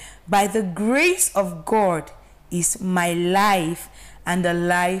year by the grace of God is my life and the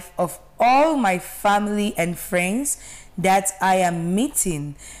life of all my family and friends that I am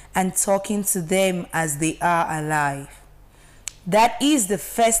meeting and talking to them as they are alive. That is the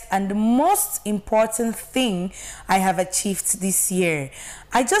first and the most important thing I have achieved this year.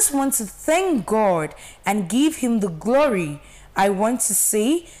 I just want to thank God and give him the glory. I want to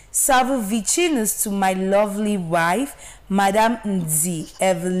say Salve Vicinus to my lovely wife, Madame Nzi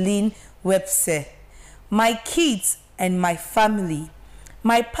Evelyn Webster, my kids and my family,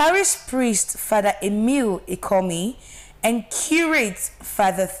 my parish priest, Father Emil Ekomi, and curate,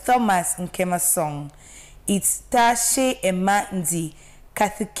 Father Thomas Nkemasong. It's Tashe Emma Ndi,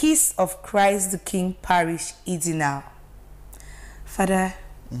 Catechist of Christ the King Parish, Idinal. Father,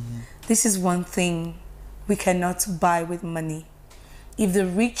 this is one thing we cannot buy with money. If the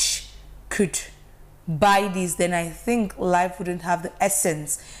rich could buy this, then I think life wouldn't have the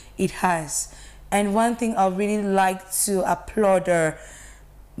essence it has. And one thing I really like to applaud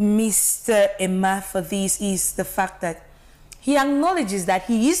Mr. Emma for this is the fact that he acknowledges that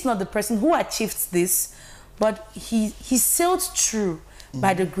he is not the person who achieved this, but he sailed through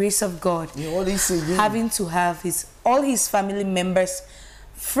by the grace of God, having to have all his family members,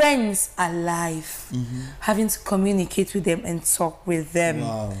 friends alive, having to communicate with them and talk with them.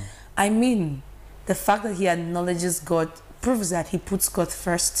 Wow. I mean, the fact that he acknowledges God proves that he puts God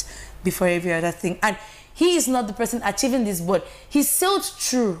first before every other thing. And he is not the person achieving this, but he sailed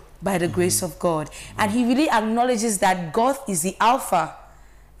through by the grace of God. And he really acknowledges that God is the Alpha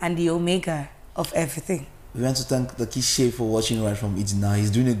and the Omega of everything. We want to thank the Kishe for watching right from Idina. He's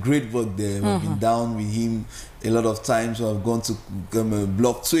doing a great work there. We've been down with him a lot of times. We've gone to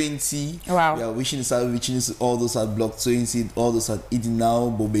Block 20. Wow. We are wishing all those at Block 20, all those at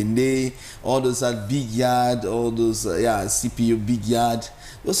Idinao, Bobende, all those at Big Yard, all those, CPU Big Yard.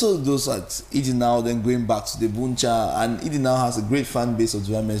 Also those at Idinao, then going back to the Buncha. And Idinao has a great fan base of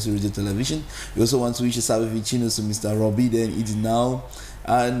DMRTV Radio Television. We also want to wish a Salve Vicinus to Mr. Robbie there in Idinao.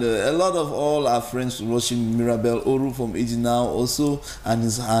 And a lot of all our friends watching Mirabel Oru from Idinao also, and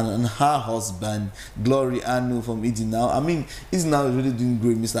her husband Glory Anu from Idinao. I mean, Idinao is really doing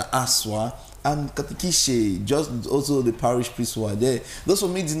great. Mr. Aswa and Katikishe, just also the parish priests who are there. Those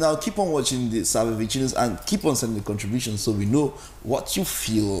of me now keep on watching the Salve Vicinus and keep on sending the contributions so we know what you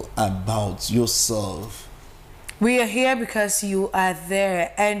feel about yourself. We are here because you are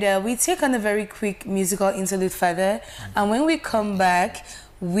there, and we take on a very quick musical interlude further, and when we come back,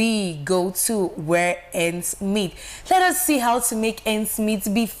 we go to where ends meet. Let us see how to make ends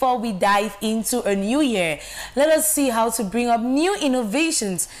meet before we dive into a new year. Let us see how to bring up new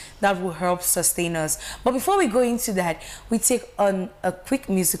innovations that will help sustain us. But before we go into that, we take on a quick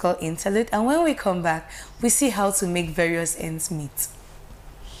musical interlude, and when we come back, we see how to make various ends meet.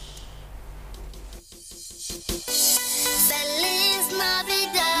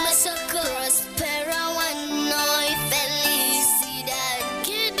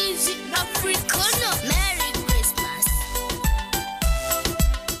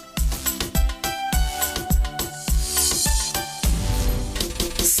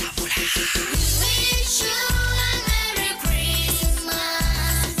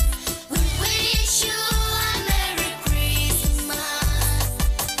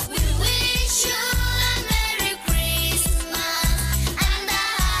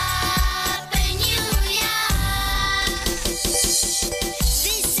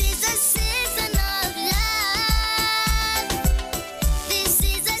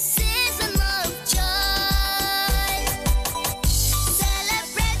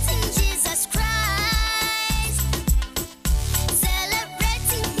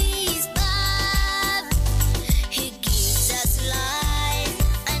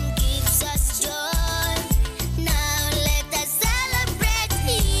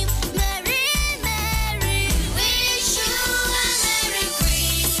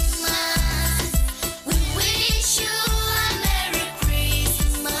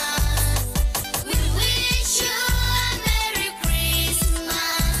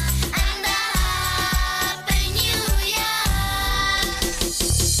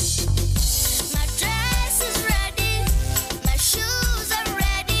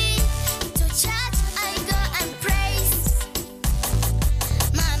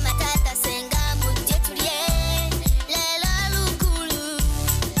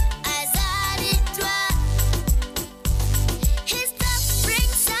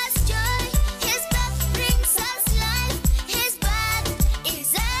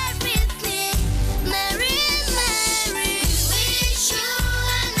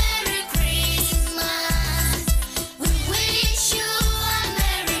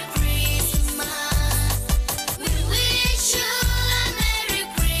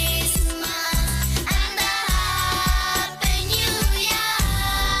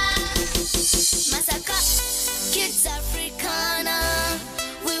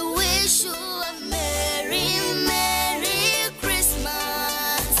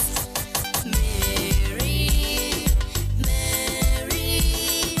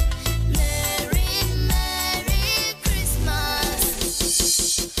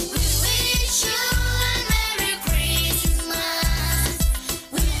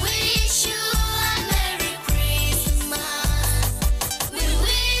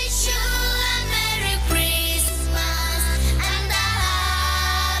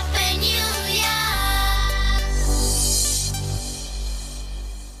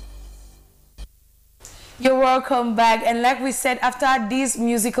 You're welcome back, and like we said, after this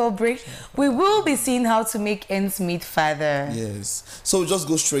musical break, we will be seeing how to make ends meet further. Yes, so we just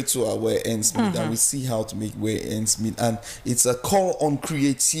go straight to our where ends meet, and we see how to make where ends meet, and it's a call on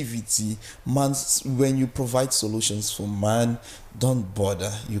creativity. Man, when you provide solutions for man, don't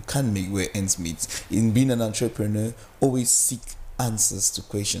bother. You can't make where ends meet. In being an entrepreneur, always seek answers to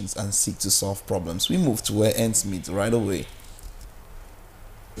questions and seek to solve problems. We move to where ends meet right away.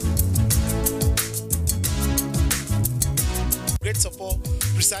 Great support,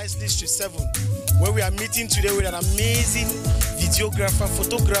 precisely Street 7, where we are meeting today with an amazing videographer,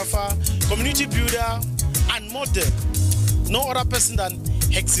 photographer, community builder, and model. No other person than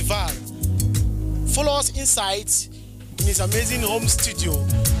Hexival. Follow us inside in his amazing home studio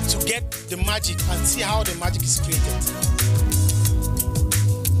to get the magic and see how the magic is created.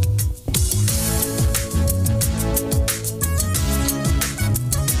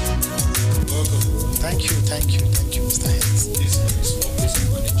 Thank you, Mr. Hex. This is operation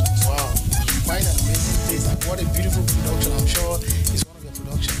management. Wow, quite an amazing place, and what a beautiful production. I'm sure it's one of your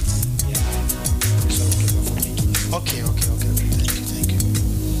productions. Yeah, so for making it. Okay. Thank you.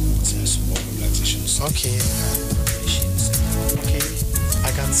 It's a small relaxation. Okay. Okay,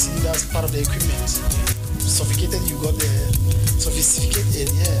 I can see that's part of the equipment. Sophisticated, you got the sophisticated,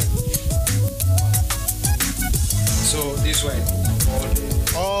 yeah. So this way,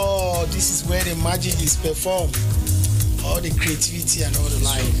 Oh, this is where the magic is performed. All the creativity and all the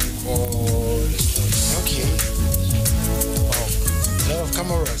life. Oh, okay. Wow, a lot of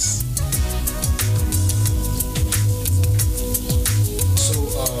cameras. So,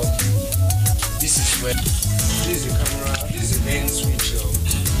 this is where this is the camera. This is the lens which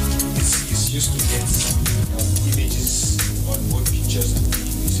is used to get images on both pictures and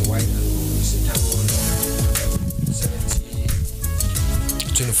video. It's a wide angle. It's a Tamron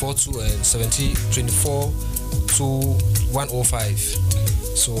 24 to 24 to 105.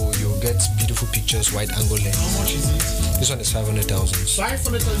 So you'll get beautiful pictures, wide angle lens. How much is it? This one is 500,000.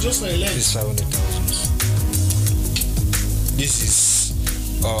 500,000 just for a lens? This is 500,000. This is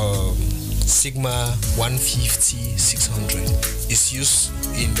Sigma 150 600. It's used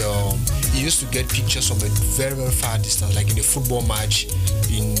in the it used to get pictures from a very, very far distance, like in a football match,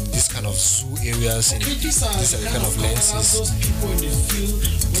 in this kind of zoo areas. Okay, these are the kind of lenses. Those people in the field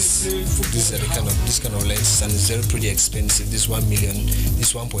These are the kind of lenses, and it's very pretty expensive. This 1 million,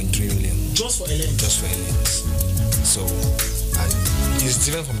 this 1.3 million. Just for a lens. Just for a lens. So, and it's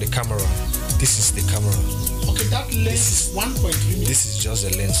different from the camera. This is the camera. Okay, that lens is 1.3 million. This is just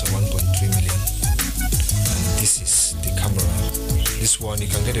a lens of 1.3 million. And this is the camera. This one you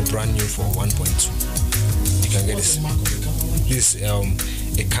can get a brand new for 1.2. You can get this. This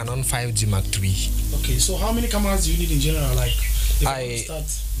a Canon 5D Mark III. Okay, so how many cameras do you need in general? Like, I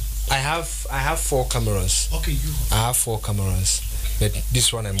have 4 cameras. Okay, I have 4 cameras, but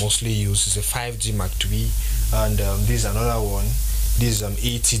this one I mostly use is a 5D Mark III, and this is another one. This is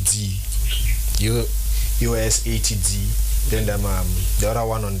 80D, US 80D. Then the other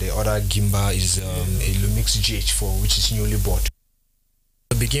one on the other gimbal is a Lumix GH4, which is newly bought.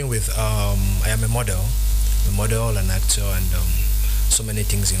 To begin with, I am a model, an actor, and so many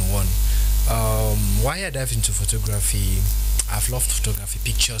things in one. Why I dive into photography, I've loved photography,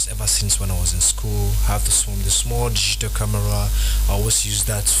 pictures ever since when I was in school. I have the small digital camera. I always use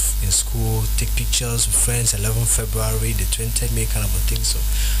that in school, take pictures with friends, 11 February, the 20th May kind of a thing. So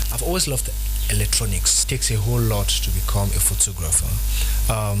I've always loved electronics. It takes a whole lot to become a photographer.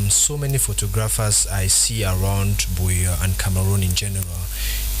 So many photographers I see around Buea and Cameroon in general.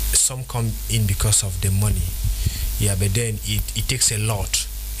 Some come in because of the money. Yeah, but then it takes a lot.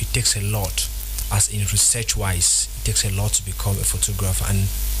 It takes a lot. As in research wise, it takes a lot to become a photographer, and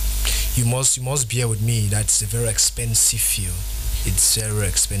you must bear with me that it's a very expensive field. It's very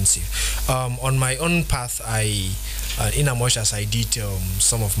expensive. On my own path, in as much as I did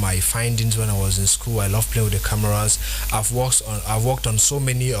some of my findings when I was in school, I love playing with the cameras. I've worked on so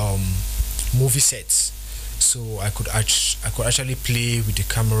many movie sets. So I could actually play with the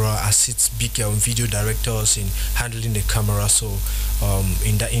camera, assist big video directors in handling the camera. So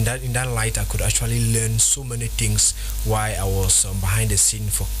in that light, I could actually learn so many things while I was behind the scene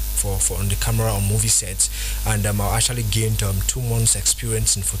for on the camera on movie sets, and I actually gained 2 months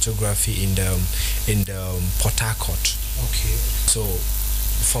experience in photography in the Port Harcourt. Okay. So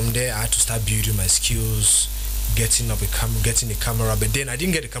from there, I had to start building my skills, getting a camera. But then I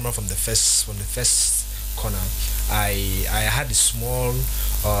didn't get the camera from the first corner. I had a small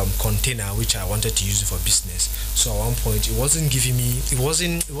container which I wanted to use it for business. So at one point it wasn't giving me, it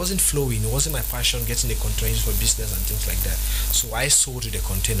wasn't flowing. It wasn't my passion getting the container for business and things like that. So I sold the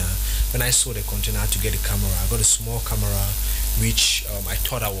container. When I sold the container, I had to get a camera. I got a small camera which I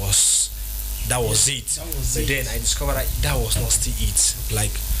thought that was it. But then I discovered that was not still it.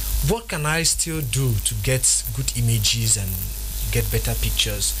 Like, what can I still do to get good images and get better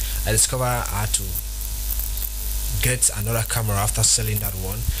pictures? I discovered I had to get another camera after selling that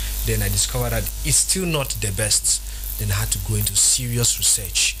one. Then I discovered that it's still not the best. Then I had to go into serious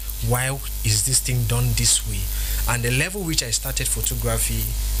research. Why is this thing done this way? And the level which I started photography,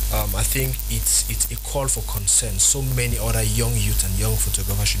 I think it's a call for concern. So many other young youth and young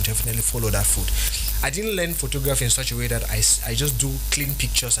photographers should definitely follow that foot. I didn't learn photography in such a way that I just do clean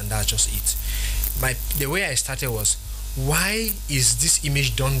pictures and that's just it. The way I started was, why is this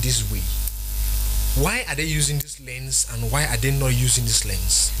image done this way? Why are they using this lens and why are they not using this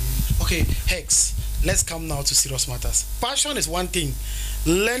lens? Okay, Hex, let's come now to serious matters. Passion is one thing.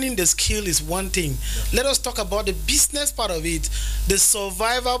 Learning the skill is one thing. Let us talk about the business part of it, the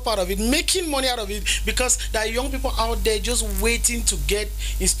survival part of it, making money out of it, because there are young people out there just waiting to get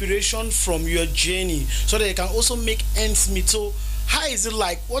inspiration from your journey so that they can also make ends meet. So how is it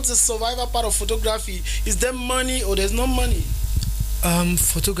like? What's the survival part of photography? Is there money or there's no money?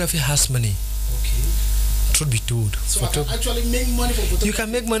 Photography has money. Okay. truth be told, so I can actually make money from photography. You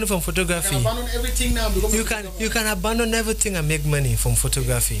can make money from photography. I can abandon everything now. You can abandon everything and make money from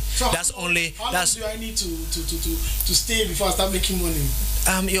photography. So how long do I need to stay before I start making money?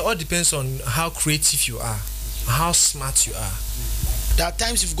 It all depends on how creative you are, how smart you are. There are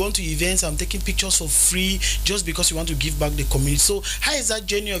times you've gone to events and taking pictures for free just because you want to give back the community. So how is that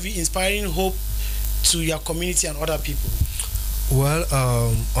journey of you inspiring hope to your community and other people? Well,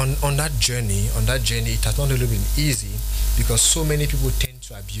 on that journey, it has not really been easy because so many people tend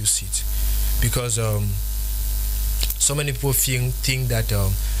to abuse it. Because so many people think that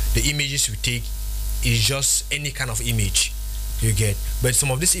the images we take is just any kind of image you get. But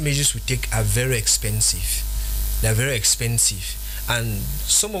some of these images we take are very expensive. They're very expensive. And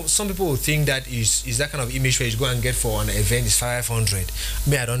some people will think that is that kind of image where you go and get for an event is 500.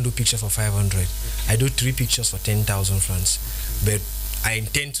 Me, I don't do pictures for 500. I do 3 pictures for 10,000 francs. But I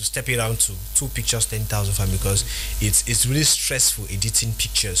intend to step it down to 2 pictures, 10,000 francs, because it's really stressful editing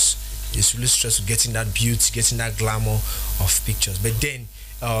pictures. It's really stressful getting that beauty, getting that glamour of pictures. But then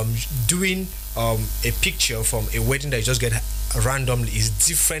doing a picture from a wedding that you just get randomly is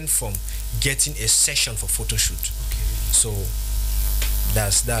different from getting a session for photo shoot. Okay. So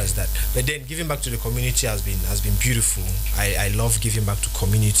that's that. But then giving back to the community has been beautiful. I love giving back to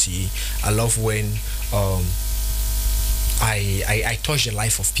community. I love when I touch the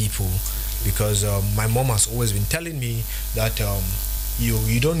life of people, because my mom has always been telling me that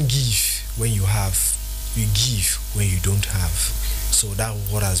you don't give when you have, you give when you don't have. So that's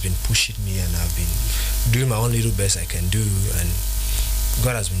what has been pushing me, and I've been doing my own little best I can do, and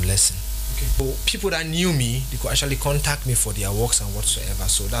God has been blessing. Okay. So people that knew me, they could actually contact me for their works and whatsoever.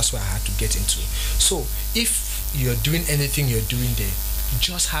 So that's why I had to get into it. So if you're doing anything you're doing there,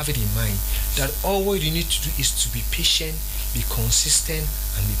 just have it in mind that all what you need to do is to be patient, be consistent,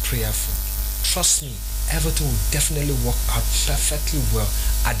 and be prayerful. Trust me, everything will definitely work out perfectly well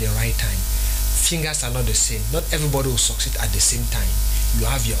at the right time. Fingers are not the same. Not everybody will succeed at the same time. You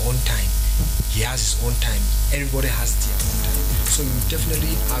have your own time. He has his own time. Everybody has their own time. So you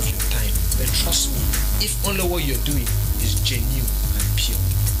definitely have your time. But trust me, if only what you're doing is genuine and pure.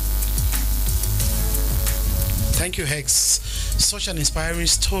 Thank you, Hex. Such an inspiring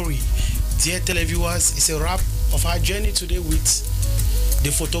story. Dear televiewers, it's a wrap of our journey today with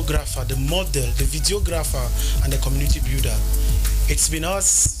the photographer, the model, the videographer, and the community builder. It's been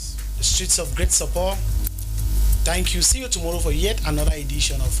us, the Streets of Great Support. Thank you. See you tomorrow for yet another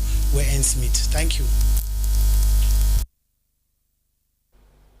edition of Where Ends Meet. Thank you.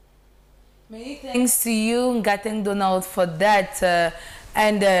 Many thanks to you, Ngaten Donald, for that.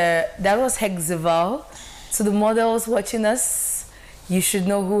 That was Hexeval. To the models watching us, you should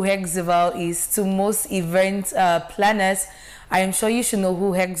know who Hexeval is. To most event planners, I am sure you should know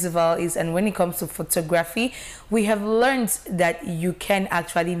who Hexeval is. And when it comes to photography, we have learned that you can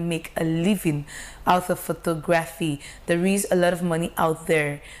actually make a living out of photography. There is a lot of money out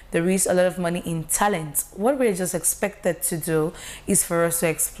there. There is a lot of money in talent. What we're just expected to do is for us to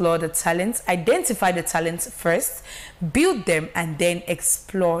explore the talents, identify the talents first, build them, and then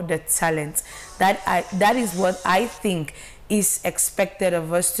explore the talent. That is what I think is expected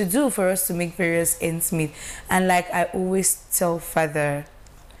of us to do for us to make various ends meet. And like I always tell Father,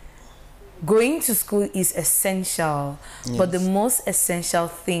 going to school is essential, yes, but the most essential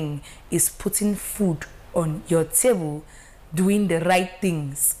thing is putting food on your table, doing the right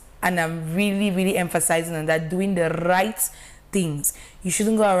things. And I'm really, really emphasizing on that, doing the right things. You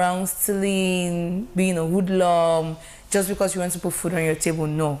shouldn't go around stealing, being a hoodlum, just because you want to put food on your table.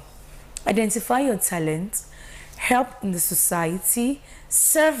 No. Identify your talent, help in the society,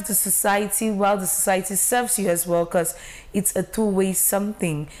 serve the society while the society serves you as well, because it's a two-way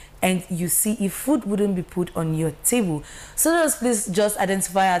something. And you see, if food wouldn't be put on your table. So let us please just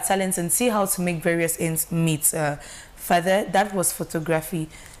identify our talents and see how to make various ends meet. Father, that was photography.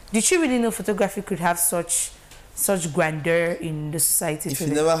 Did you really know photography could have such grandeur in the society If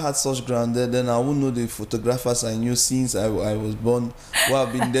today? you never had such grandeur, then I wouldn't know the photographers I knew since I was born, who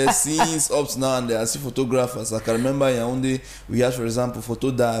have been there since up to now, and they are still photographers. I can remember in Yaoundé, we had, for example, Photo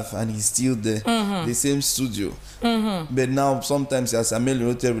Dav, and he's still there, the same studio. But now, sometimes, as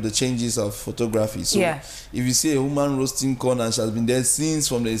ameliorated with the changes of photography. So, if you see a woman roasting corn and she has been there since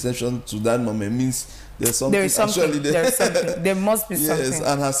from the inception to that moment, means there's something. There is something. Actually there. There's something. There must be something. Yes,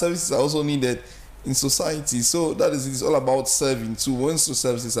 and her services are also needed in society. So that is, it's all about serving too. Once your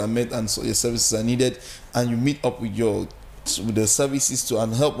services are met and so your services are needed, and you meet up with the services to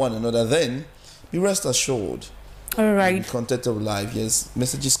and help one another, then be rest assured All right. In the context of life, yes.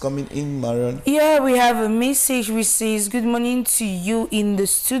 Messages coming in, Marion. Yeah, we have a message which says, "Good morning to you in the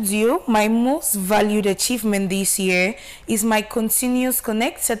studio. My most valued achievement this year is my continuous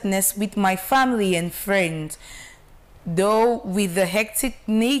connectedness with my family and friends. Though with the hectic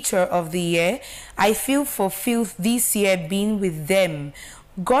nature of the year, I feel fulfilled this year being with them.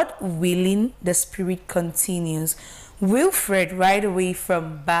 God willing, the spirit continues." Wilfred, right away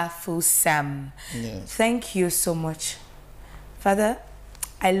from Bafusam. Yes. Thank you so much. Father,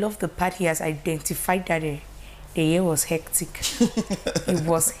 I love the part he has identified that the year was hectic. It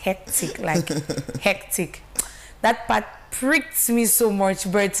was hectic, like hectic. That part pricked me so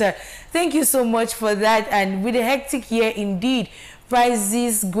much, but thank you so much for that. And with a hectic year indeed,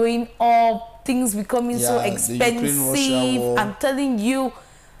 prices going up, things becoming so expensive. I'm telling you,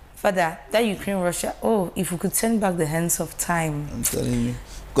 Father, that Ukraine-Russia, if we could turn back the hands of time. I'm telling you.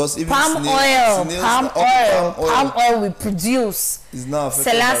 Because even palm oil we produce. Is now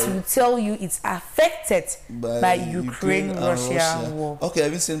sellers will tell you it's affected by Ukraine-Russia war. Okay,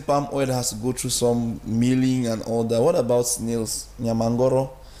 I've seen palm oil has to go through some milling and all that. What about snails?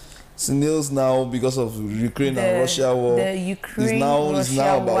 Nyamangoro? Snails now, because of Ukraine and Russia war, the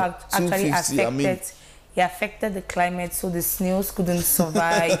Ukraine-Russia war actually affected. It affected the climate, so the snails couldn't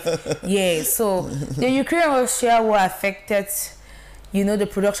survive. Yeah, so the Ukraine-Russia war affected, the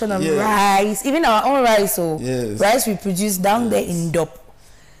production of rice, even our own rice. Rice we produce down there in Dop,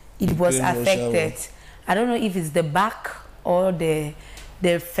 it was affected. I don't know if it's the back or the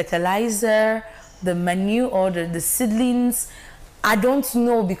fertilizer, the manure or the seedlings. I don't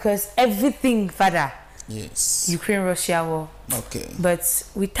know, because everything, Father. Yes. Ukraine-Russia war. Okay. But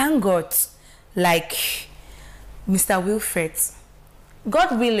we thank God. Like Mr. Wilfred,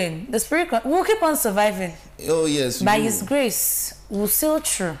 God willing, the spirit will keep on surviving. Oh yes, by His grace, we'll sail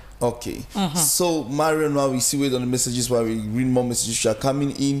through. Okay. So Marion, while we see wait on the messages, while we read more messages which are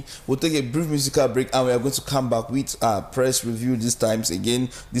coming in, we'll take a brief musical break and we are going to come back with our press review this time.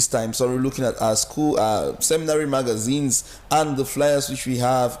 Sorry, looking at our school seminary magazines and the flyers which we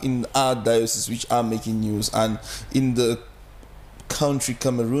have in our diocese which are making news and in the country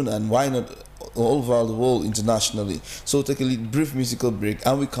Cameroon, and why not all over the world internationally. So take a brief musical break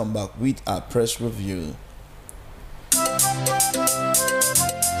and we come back with our press review.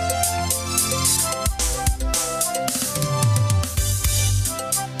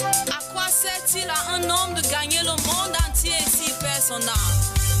 À quoi sert-il à un homme de gagner le monde entier s'il perd son âme?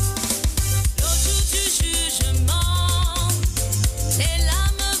 Le jour du jugement, les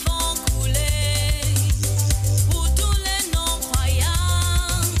larmes vont couler pour tous les non-croyants.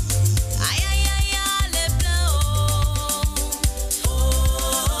 Aïe, aïe, aïe, aïe, les pleurs. Oh, oh,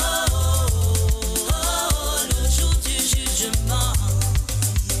 oh, oh, le jour du jugement.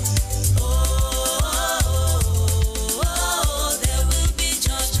 Oh, oh, oh, there will be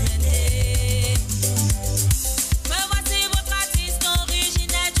judgment day. Mais voici votre artiste original.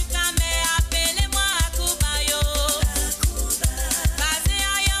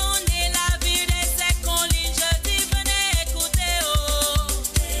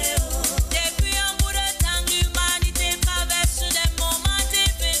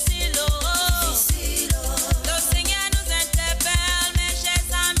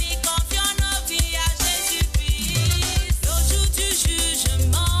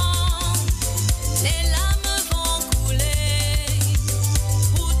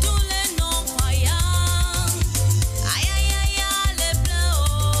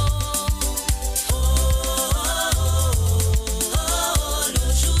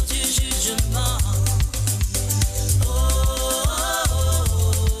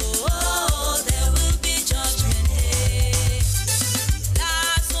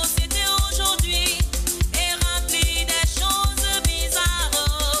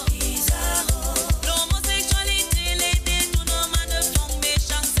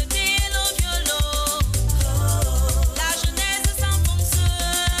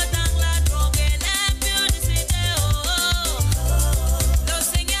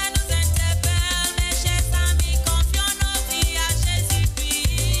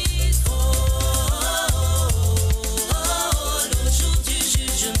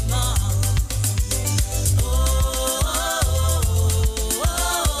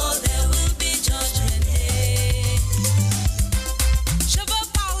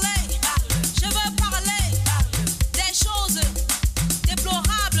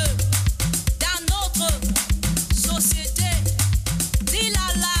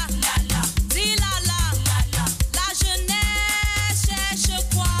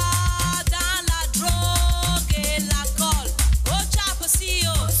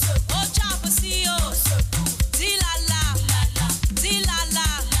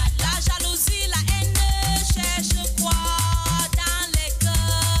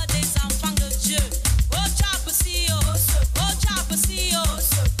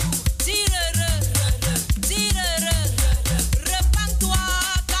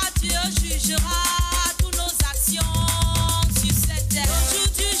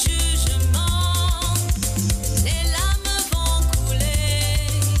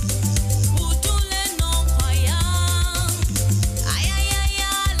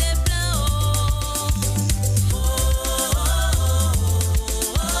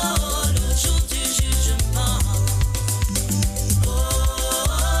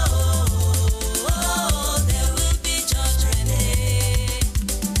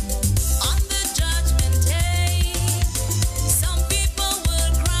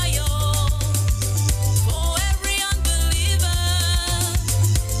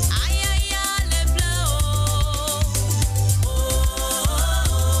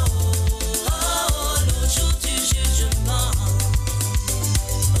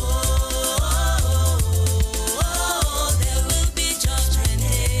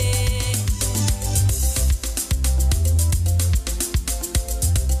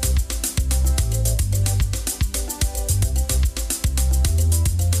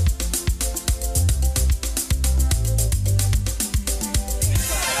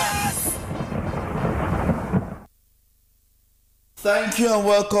 Thank you and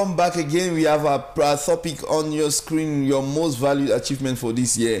welcome back again. We have our topic on your screen, your most valued achievement for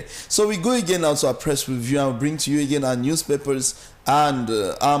this year. So we go again now to our press review and bring to you again our newspapers and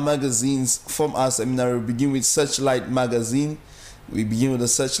our magazines from our seminar. We begin with Searchlight magazine. We begin with the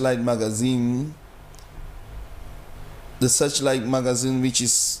Searchlight magazine. The Searchlight magazine, which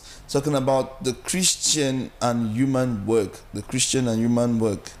is talking about the Christian and human work. The Christian and human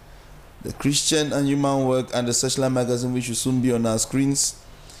work. The Christian and Human Work, and the Searchlight magazine, which will soon be on our screens,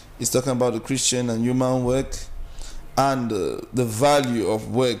 is talking about the Christian and human work and the value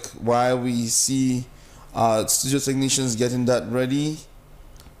of work. While we see our studio technicians getting that ready,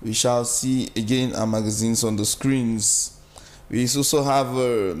 we shall see again our magazines on the screens. We also have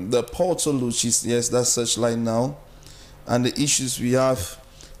the portal, which is, yes, that's Searchlight now, and the issues we have: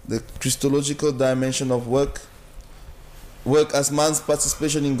 the Christological dimension of work, work as man's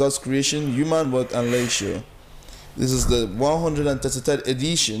participation in God's creation, human work and leisure. This is the 133rd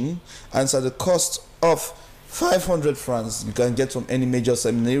edition, and it's at the cost of 500 francs. You can get from any major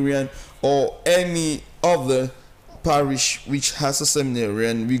seminarian or any other parish which has a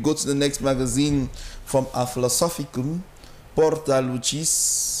seminarian. We go to the next magazine from our Philosophicum, Porta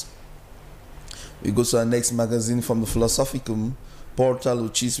Lucis. We go to our next magazine from the Philosophicum, Porta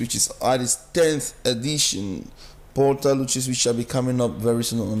Lucis, which is at its 10th edition. Porta Lucis, which shall be coming up very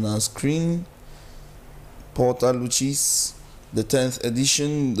soon on our screen. Porta Lucis, the 10th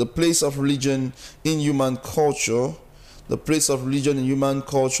edition, the place of religion in human culture. The place of religion in human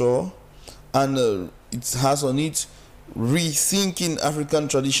culture, and it has on it rethinking African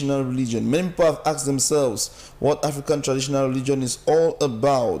traditional religion. Many people have asked themselves what African traditional religion is all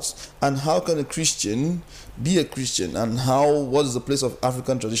about, and how can a Christian be a Christian, and what is the place of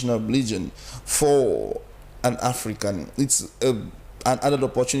African traditional religion for an African. It's an added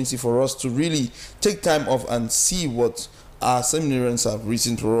opportunity for us to really take time off and see what our seminarians have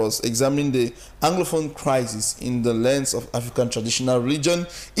written for us. Examining the Anglophone crisis in the lens of African traditional religion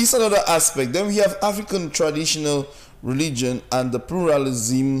is another aspect. Then we have African traditional religion and the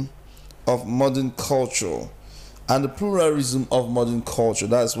pluralism of modern culture. And the pluralism of modern culture,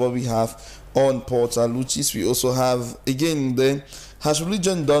 that's what we have on Porta Lucis. We also have, again, has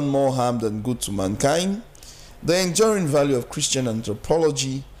religion done more harm than good to mankind? The enduring value of Christian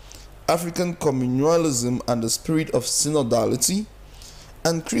anthropology, African communalism and the spirit of synodality,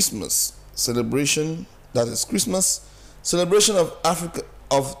 and Christmas celebration, that is Christmas, celebration of Africa,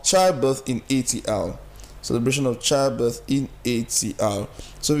 of childbirth in ATL. Celebration of childbirth in ATL.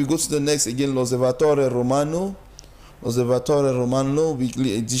 So we go to the next again, L'Osservatore Romano. L'Osservatore Romano,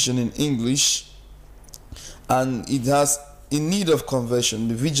 weekly edition in English. And it has, in need of conversion,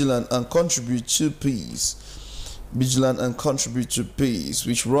 be vigilant and contribute to peace. Vigilant and contribute to peace,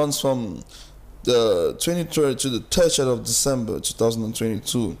 which runs from the 23rd to the 30th of December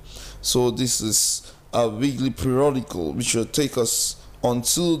 2022. So this is a weekly periodical which will take us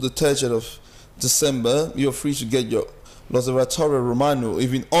until the 30th of December. You're free to get your L'Osservatore Romano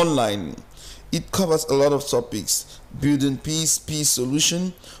even online. It covers a lot of topics: building peace, peace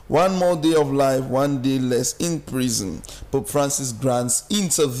solution, one more day of life, one day less in prison, Pope Francis grants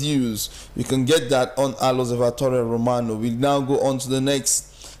interviews. You can get that on our L'Osservatore Romano. We now go on to the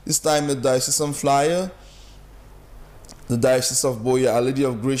next, this time a diocesan flyer. The Diocese of Boya, Our Lady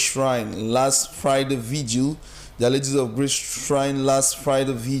of Grace Shrine, last Friday vigil. The Our Lady of Grace Shrine, last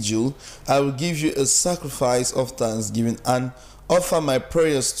Friday vigil. I will give you a sacrifice of thanksgiving and offer my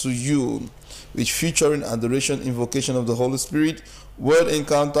prayers to you, which featuring adoration, invocation of the Holy Spirit, word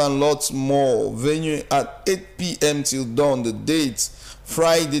encounter, and lots more. Venue at 8 p.m. till dawn. The date,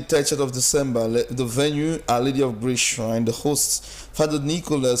 Friday 30th of December. The venue, Our Lady of Grace Shrine. The hosts, Father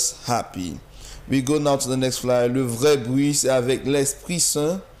Nicholas Happy. We go now to the next flyer. Le vrai bruit, c'est avec l'Esprit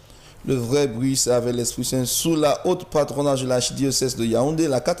Saint. Le vrai bruit, c'est avec l'Esprit Saint. Sous la haute patronage de l'archidiocèse de Yaoundé,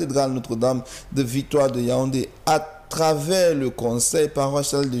 la cathédrale Notre-Dame de Victoire de Yaoundé, à travers le conseil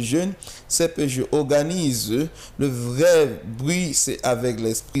paroissial de jeunes, CPJ organise le vrai bruit, c'est avec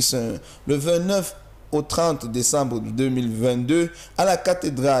l'Esprit Saint. Le 29 au 30 décembre 2022, à la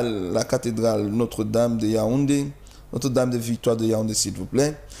cathédrale Notre-Dame de Yaoundé, Notre-Dame de Victoire de Yaoundé, s'il vous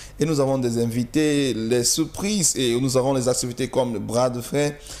plaît. Et nous avons des invités, les surprises, et nous avons les activités comme le bras de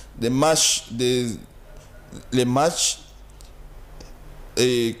fer, les matchs,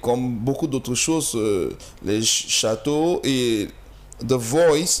 et comme beaucoup d'autres choses, les châteaux et The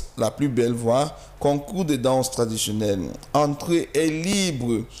Voice, la plus belle voix, concours de danse traditionnelle. Entrée est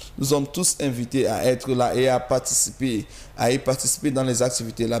libre. Nous sommes tous invités à être là et à y participer dans les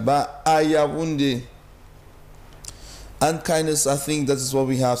activités là-bas à Yaoundé. And kindness, I think that is what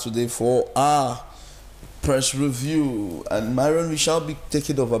we have today for our press review. And Myron, we shall be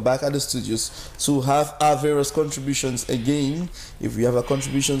taking over back at the studios to have our various contributions again. If we have our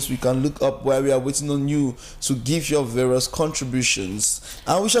contributions, we can look up where we are waiting on you to give your various contributions.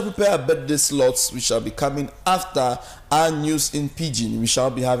 And we shall prepare our birthday slots, which shall be coming after our news in Pidgin. We shall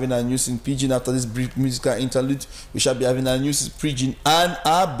be having our news in Pidgin after this brief musical interlude. We shall be having our news in Pidgin and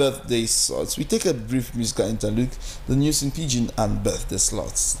our birthday slots. We take a brief musical interlude, the news in Pidgin and birthday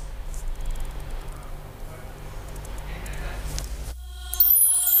slots.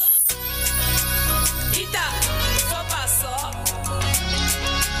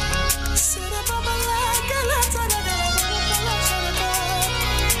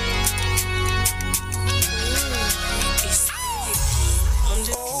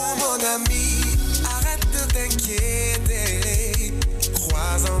 Arrête de t'inquiéter,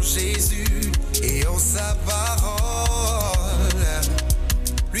 crois en Jésus et en sa parole.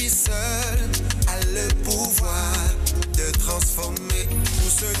 Lui seul a le pouvoir de transformer tout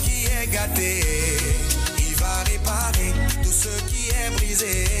ce qui est gâté. Il va réparer tout ce qui est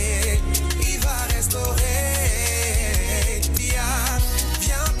brisé. Il va restaurer.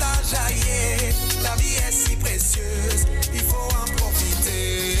 Viens t'ajailler, la vie est si précieuse, il faut en profiter.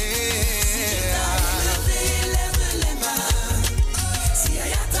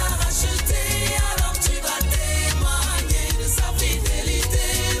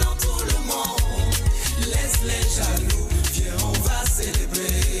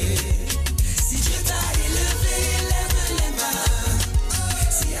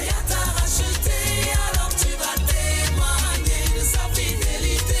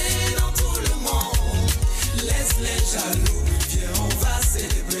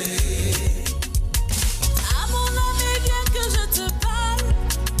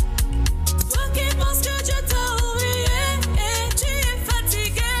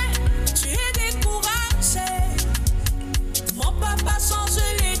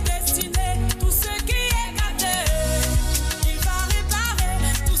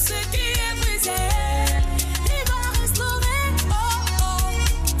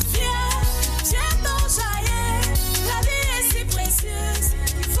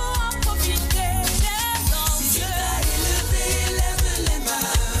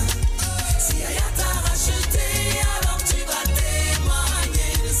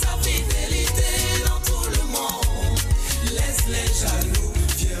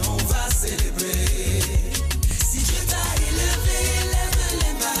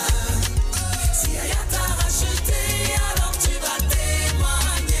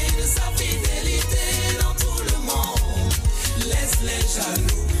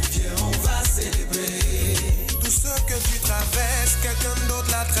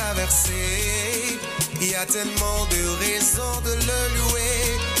 Il y a tellement de raisons de le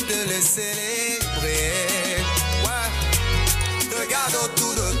louer, de le célébrer. Ouais, regarde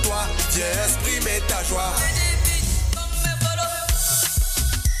autour de toi, viens exprimer ta joie.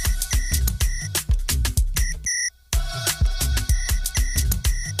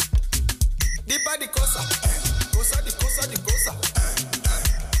 Dis pas di cosa, cosa di cosa di cosa.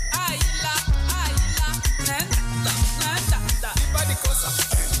 Dis pas di cosa.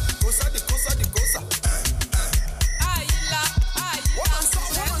 Cosa di cosa di cosa.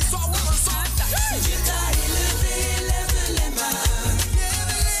 Woman so. Si Dieu t'a élevé, lève les mains.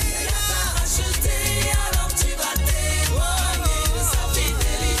 Si elle t'a racheté, alors tu vas témoigner de sa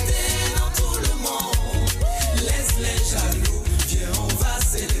fidélité dans tout le monde. Laisse les jaloux, viens on va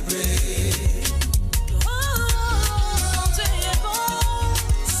célébrer. Dieu est bon.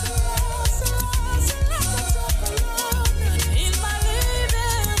 Il m'a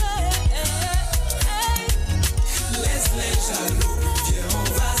libéré. Laisse les jaloux, viens on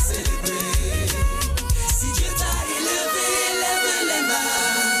va célébrer. Si Dieu t'a élevé, lève les mains.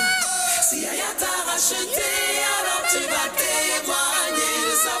 Si Aya t'a racheté, alors tu vas témoigner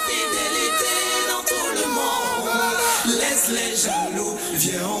de sa fidélité dans tout le monde. Laisse les jaloux,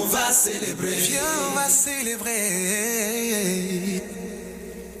 viens on va célébrer. Viens on va célébrer.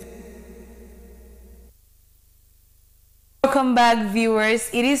 Welcome back, viewers.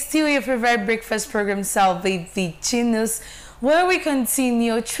 It is still your favorite breakfast program, Salve, Vicinus, where we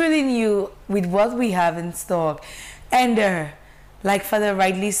continue thrilling you with what we have in stock. And like Father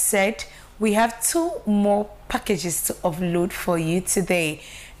rightly said, we have 2 more packages to upload for you today.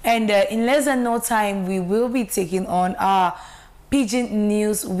 And in less than no time, we will be taking on our Pidgin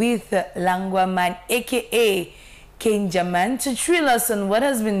News with Langwaman, aka Kenjaman, to thrill us on what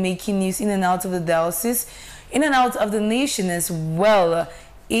has been making news in and out of the diocese, in and out of the nation as well,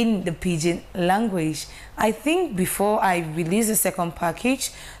 in the Pidgin language. I think before I release the second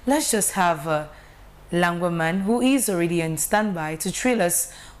package, let's just have Langwaman, who is already on standby to thrill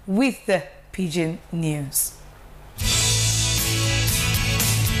us with the Pidgin news.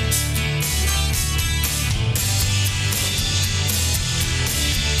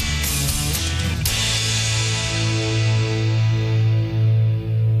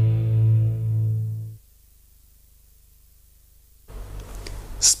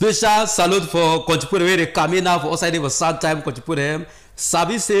 Special salute for Kontipure, the Kamina for outside for sad time Kontipure.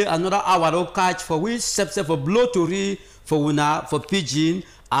 Sabi say another hour don't catch for which step for blow to re for Wuna for Pidgin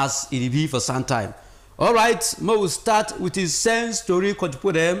as it be for some time. All right, we will start with his sense story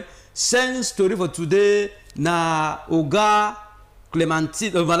Kontipure. Sense story for today na Oga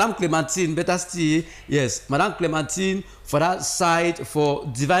Clementine, Madame Clementine, better still, yes, Madame Clementine for that side for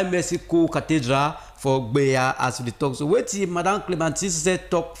Divine Mercy Cathedral for Beya as we talk. So wait till Madame Clementine said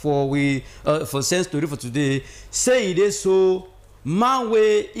talk for we for sense story for today. Say it is so man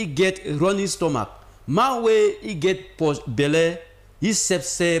way he get running stomach, man way he get belly, he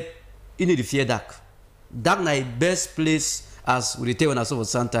sep in the fear dark. Dark na best place as we tell on us for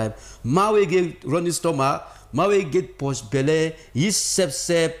some time. Man way get running stomach, man way get belly, he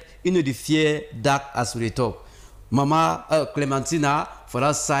sep in the fear dark as we talk. Mama Clementina for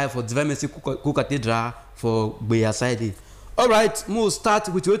that side for Divine Mercy Cathedral for Beya side. All right, we'll start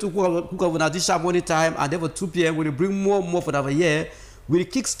with way to cook over additional morning time, and then for 2 p.m. we'll bring more for the year. We'll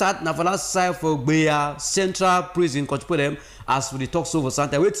kickstart na for that side for Beya Central Prison, Kontipure, as we talk so for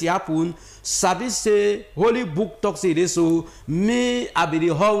Santa. Wait to happen. Sabi say Holy Book talks say this so me I be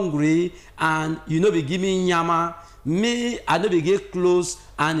hungry and you know be give me nyama. Me, I no be get close,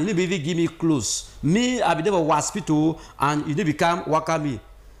 and you no be give me close. Me, I be there for hospital, and you no become waka me.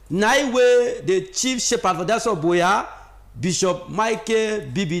 Naiwe, the chief shepherd for that of Boya, Bishop Michael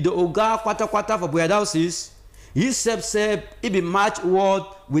Bibi, the Oga Kwata for Boya Diocese, he said, he be match word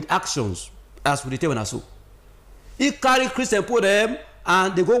with actions, as we tell us so. He carry Christian put them,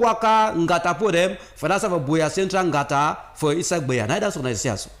 and they go waka ngata put them for that of Boya Central ngata for Isaac Boya. Now that's what I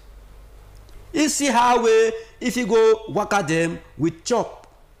say. You see how if you go waka them with chop,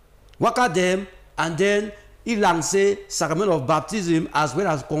 waka them, and then he lance sacrament of baptism as well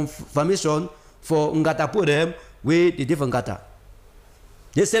as confirmation for ngata put them with the different ngata.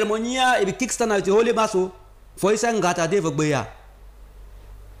 The ceremony if you kickstand with the holy mass for isa ngata de for Beya.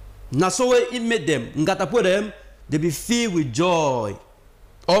 Na so he made them ngata put them they be filled with joy.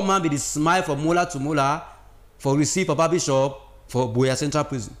 All man be the smile from mola to mola for receive Papa Bishop for Beya Central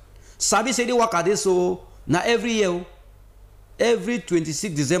Prison. Sabi say the waka dey so na every year, every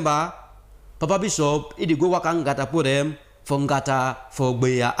 26 December, Papa Bishop he dey go waka ngata put them for ngata for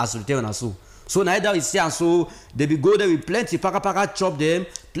Beya as we tell na so. So now that is say and so they be go there with plenty paka chop them,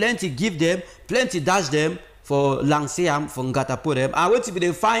 plenty give them, plenty dash them for Langseam for ngata put them. And wait till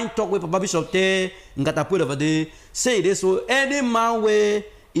they find talk with Papa Bishop there ngata put over there. Say this so any man way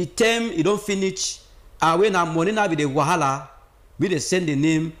he term he don't finish. And when na money na be the wahala. We they send the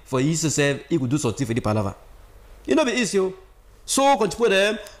name for himself, he could do something for the palava. You know, be easy. So, continue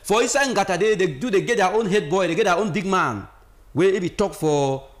them for Isa Ngata, they get their own head boy, they get their own big man. Where he be talk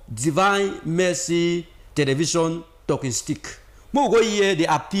for Divine Mercy Television talking stick. More go here, they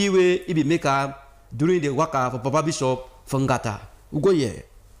appear where he be maker during the waka for Papa Bishop for Ngata. We go here.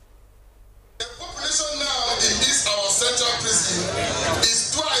 The population now in this our central prison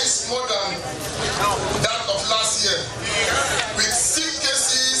is twice more than that of last year. With 6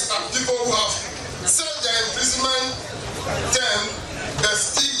 cases and people who have served their imprisonment term, they're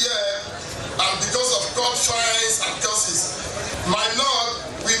still here, and because of court fines and curses. My Lord,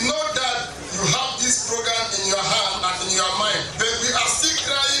 we know that you have this program in your hand and in your mind, but we are still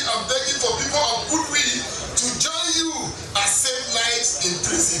crying and begging for people of goodwill to join you as save lives in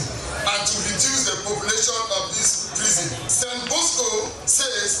prison and to reduce the population of this prison. St. Bosco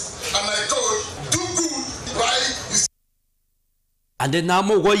says, and I quote, do good while you. And then now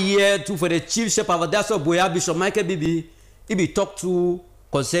more year to for the chief shepherd that's of Boya Bishop Michael Bibi, he be talked to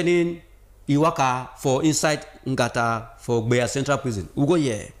concerning Iwaka for inside Ngata for Beya Central Prison. We go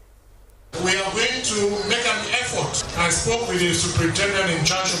here. We are going to make an effort. I spoke with the superintendent in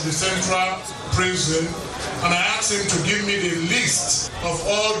charge of the Central Prison, and I asked him to give me the list of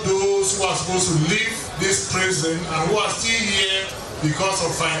all those who are supposed to leave this prison and who are still here because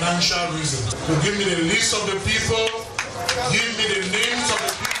of financial reasons. To give me the list of the people, give me the names of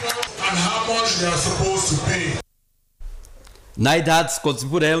the people, and how much they are supposed to pay. Now that's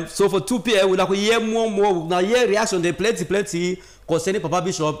contribute. So for 2 p.m. we like hear more. Now hear reaction. They plenty concerning Papa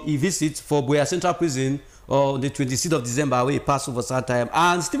Bishop. He visits for Beya Central Prison or the 26th of December, we pass over sometime.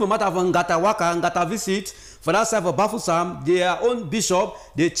 And still, no matter of Ngata Waka, Ngata visit, for that side for Bafusam, their own bishop,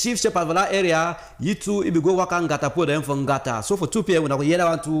 the chief shepherd for that area, you two, if you go Waka Ngata, put them for Ngata. So for 2 p.m., when I will hear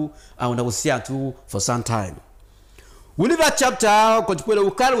one two, and when I will see two for some time. We leave that chapter,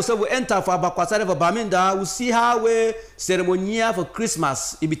 we enter for Abakwasade for Baminda, we see how we ceremony for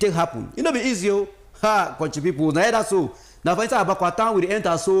Christmas, it will take happen. It will be easy, ha, country people, neither so. Now, for instance, Abakwatan will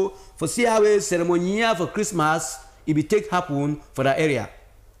enter so, for see how we ceremony for Christmas, it will take happen for that area.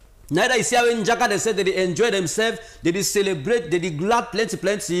 Neither is here in Jaka, they said that they enjoy themselves, they celebrate, they glad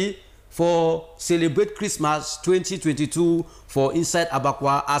plenty for celebrate Christmas 2022 for inside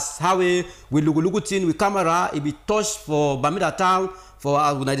Abakwa as how we look in with camera, it be touched for Bamida town for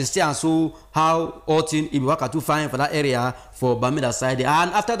United States and so how all thing it be work to find for that area for Bamida side.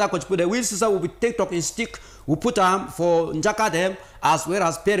 And after that, the will sister will be take talking stick, we put them for Njaka them as well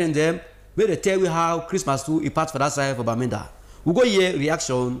as parent them, where they tell you how Christmas too is part for that side for Bamida. We go here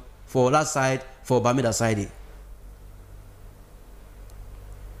reaction for that side for Bamida side.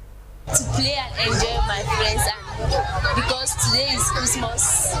 To play and enjoy my friends, and because today is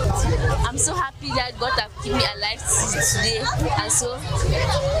Christmas, I'm so happy that God has kept me alive today, and so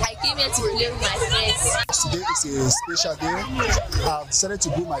I came here to play with my friends. Today is a special day. I've decided to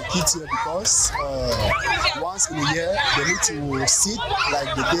bring my kids here because once in a year they need to sit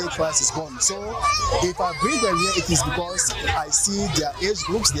like the day Christ is born. So if I bring them here, it is because I see their age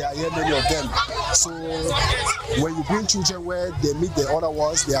groups, they are here, many of them. So when you bring children where they meet the other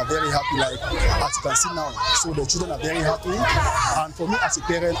ones, they are very happy, like as you can see now. So the children are very happy, and for me as a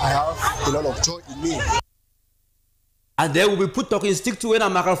parent, I have a lot of joy in me. And then we put talking stick to a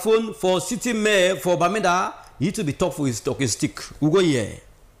microphone for city mayor for Bamida. He need to be talk for his talking stick. We go here.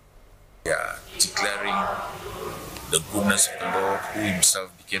 Yeah, declaring the goodness of the Lord, who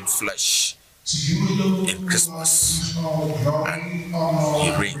himself became flesh in Christmas, and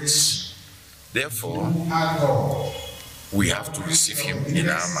he reigns. Therefore, we have to receive him in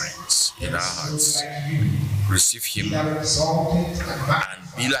our minds, in our hearts. Receive him and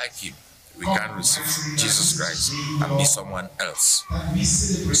be like him. We can't receive Jesus Christ and be someone else.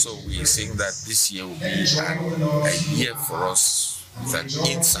 So we are saying that this year will be a year for us with an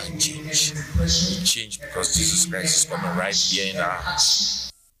inside change. Change because Jesus Christ is coming right here in our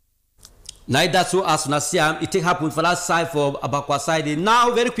hearts. Now that's so as Nasiam, it happened for that side for Abakwa side.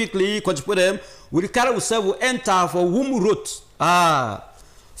 Now very quickly, contribute them. We carry ourselves, we enter for whom wrote.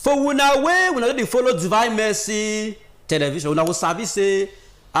 For when we follow Divine Mercy television, we service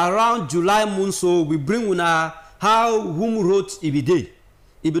around July month, so we bring una how whom wrote every day.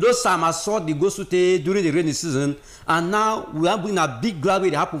 If those summer saw the go during the rainy season, and now we are bringing a big glad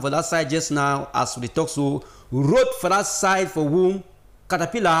that happened for that side just now as we talk. So we wrote for that side for whom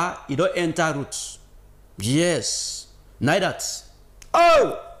caterpillar it don't enter roots. Yes, neither that.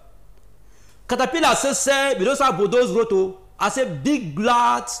 Oh. Caterpillar say we don't have those roto. I say big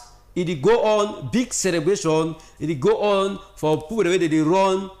glad it go on, big celebration, it go on for people the way they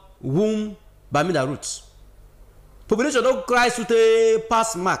run womb Bamida roots. Population don't cry to the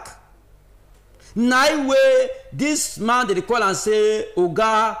pass mark. Now way this man they call and say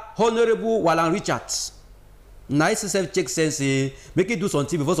Oga Honorable Walan Richards. Nice self check sense, make it do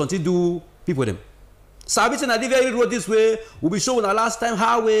something before something do people them. Service na very road this way will be shown the last time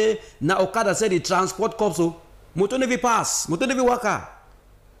how we na Okada said the transport cops so motor never pass, motor never waka.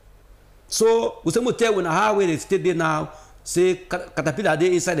 So we say motor when highway they stay there now, say caterpillar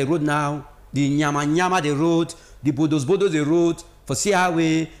they inside the road now, the nyama the road, the bodos the road for see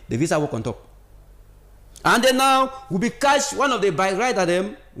highway the visa work on top. And then now we be catch one of the bike rider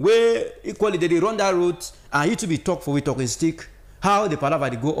them where equally they run that road and he to be talk for we talking stick. How the palaver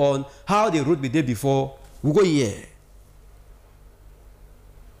they go on, how the road be there before, we go here.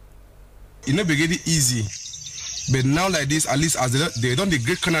 It not be getting easy, but now like this, at least as they don't the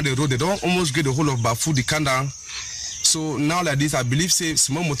great corner the road, they don't almost get the whole of Bafu the canal. So now like this, I believe say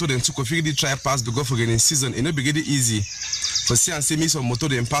small motor then took a figure try pass the go for getting season. It not be getting easy. For see and say me some motor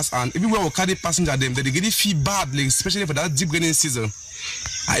then pass and everywhere we carry passenger them, they get it feel bad, like, especially for that deep getting season.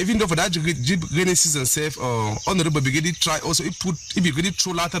 Even though for that deep rainy season safe, honorable brigade try also it be really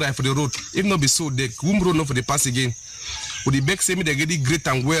throw lateral for the road. If not be so, the womb road not for the pass again. With the back say me they get it great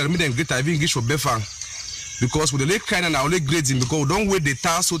and well, me then great I even get for Befang. Because with the lake kind of now lake grading because we don't wait the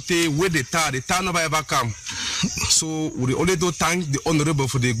tar so they wait the tar never ever come. So we only do thank the honorable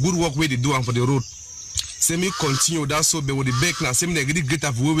for the good work way they do and for the road. Say me continue that so but with the back now say me they get it great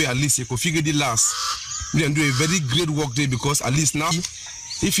of way at least you could figure the last. We can do a very great work there because at least now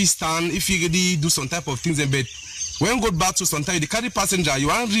if he stand, if he really do some type of things, but When go back to sometimes they carry passenger, you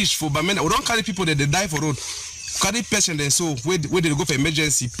want reach for but we don't carry people that they die for road. Carry patient and so where they go for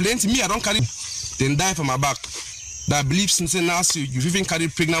emergency. Plenty me, I don't carry then die for my back. That I believe since now you even carry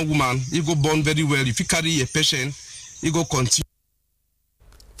pregnant woman, you go born very well. If you carry a patient, you go continue.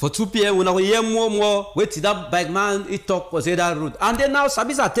 For 2 p.m. when I hear more, wait till that bike man he talk was that road. And then now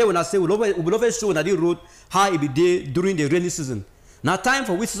Sabisa tell when I say we love show on the road how it be day during the rainy season. Now time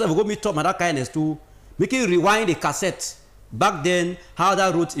for which season we go meet up that kindness to make it rewind the cassette. Back then how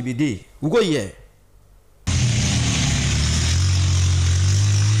that road it be day. We go here.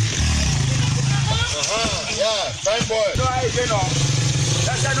 Yeah, fine boy. No, I don't know.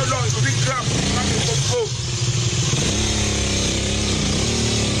 That's no long. It's a big crap.